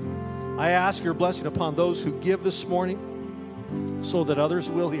it. I ask your blessing upon those who give this morning so that others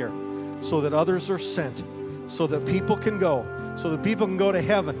will hear, so that others are sent, so that people can go, so that people can go to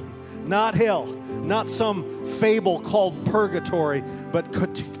heaven, not hell, not some fable called purgatory, but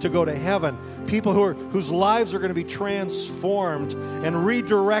to go to heaven. People whose lives are going to be transformed and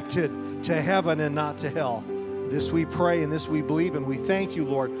redirected to heaven and not to hell. This we pray and this we believe, and we thank you,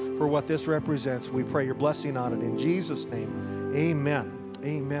 Lord, for what this represents. We pray your blessing on it in Jesus' name. Amen.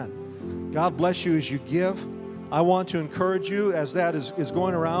 Amen. God bless you as you give. I want to encourage you as that is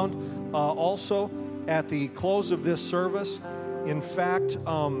going around also at the close of this service. In fact,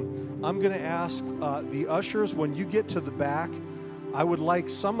 I'm going to ask the ushers, when you get to the back, I would like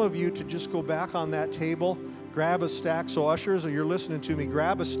some of you to just go back on that table, grab a stack. So ushers, you're listening to me,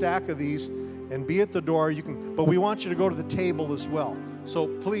 grab a stack of these and be at the door. You can, but we want you to go to the table as well. So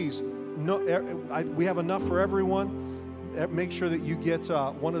please, we have enough for everyone. Make sure that you get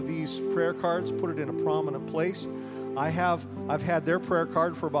one of these prayer cards, put it in a prominent place. I've had their prayer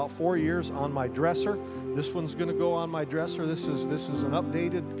card for about 4 years on my dresser. This one's going to go on my dresser. This is an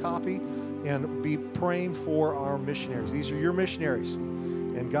updated copy, and be praying for our missionaries. These are your missionaries,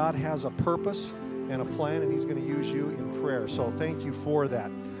 and God has a purpose and a plan, and he's going to use you in prayer. So thank you for that.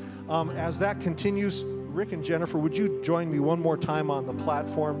 As that continues, Rick and Jennifer, would you join me one more time on the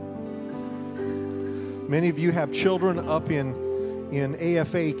platform? Many of you have children up in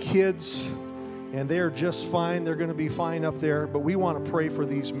AFA Kids, and they are just fine. They're going to be fine up there, but we want to pray for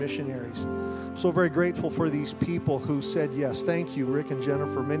these missionaries. I'm so very grateful for these people who said yes. Thank you, Rick and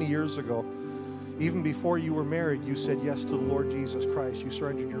Jennifer. Many years ago, even before you were married, you said yes to the Lord Jesus Christ. You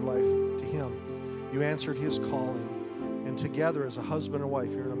surrendered your life to him. You answered his calling. And together as a husband and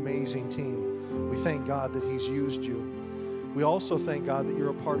wife, you're an amazing team. We thank God that he's used you. We also thank God that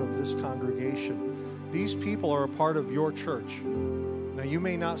you're a part of this congregation. These people are a part of your church. Now, you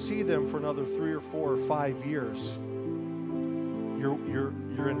may not see them for another 3 or 4 or 5 years.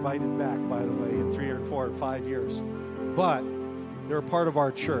 You're invited back, by the way, in 3 or 4 or 5 years. But they're a part of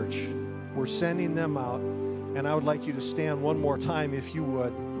our church. We're sending them out, and I would like you to stand one more time, if you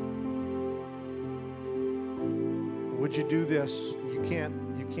would. Would you do this? You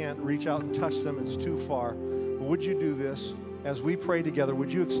can't reach out and touch them. It's too far. But would you do this? As we pray together,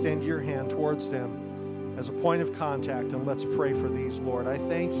 would you extend your hand towards them as a point of contact, and let's pray for these, Lord. I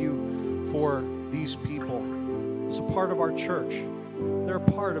thank you for these people. It's a part of our church. They're a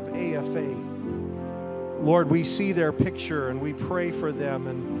part of AFA. Lord, we see their picture and we pray for them,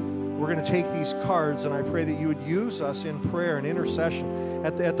 and we're going to take these cards, and I pray that you would use us in prayer and intercession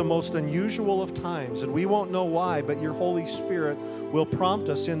at the most unusual of times, and we won't know why, but your Holy Spirit will prompt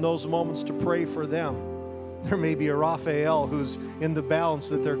us in those moments to pray for them. There may be a Raphael who's in the balance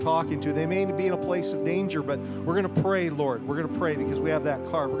that they're talking to. They may be in a place of danger, but we're going to pray, Lord. We're going to pray because we have that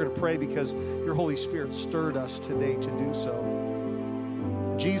card. We're going to pray because your Holy Spirit stirred us today to do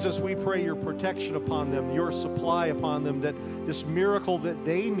so. Jesus, we pray your protection upon them, your supply upon them, that this miracle that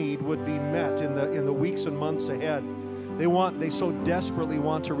they need would be met in the weeks and months ahead. They so desperately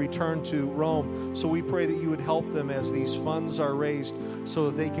want to return to Rome. So we pray that you would help them as these funds are raised so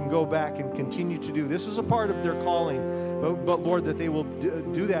that they can go back and continue to do. This is a part of their calling, but Lord, that they will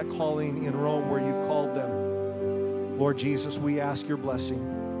do that calling in Rome where you've called them. Lord Jesus, we ask your blessing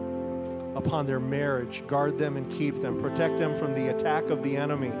upon their marriage. Guard them and keep them. Protect them from the attack of the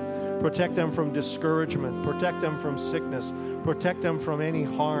enemy. Protect them from discouragement. Protect them from sickness. Protect them from any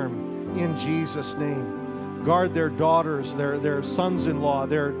harm in Jesus' name. Guard their daughters, their sons-in-law,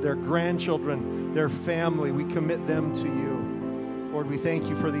 their grandchildren, their family. We commit them to you. Lord, we thank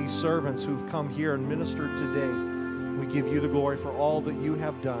you for these servants who've come here and ministered today. We give you the glory for all that you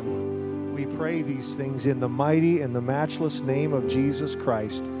have done. We pray these things in the mighty and the matchless name of Jesus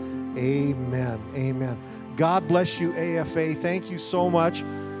Christ. Amen. Amen. God bless you, AFA. Thank you so much.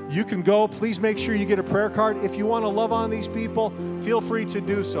 You can go. Please make sure you get a prayer card. If you want to love on these people, feel free to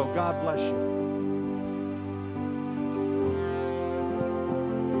do so. God bless you.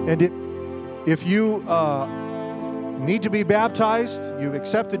 And if you need to be baptized, you've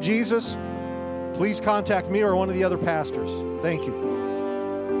accepted Jesus, please contact me or one of the other pastors. Thank you.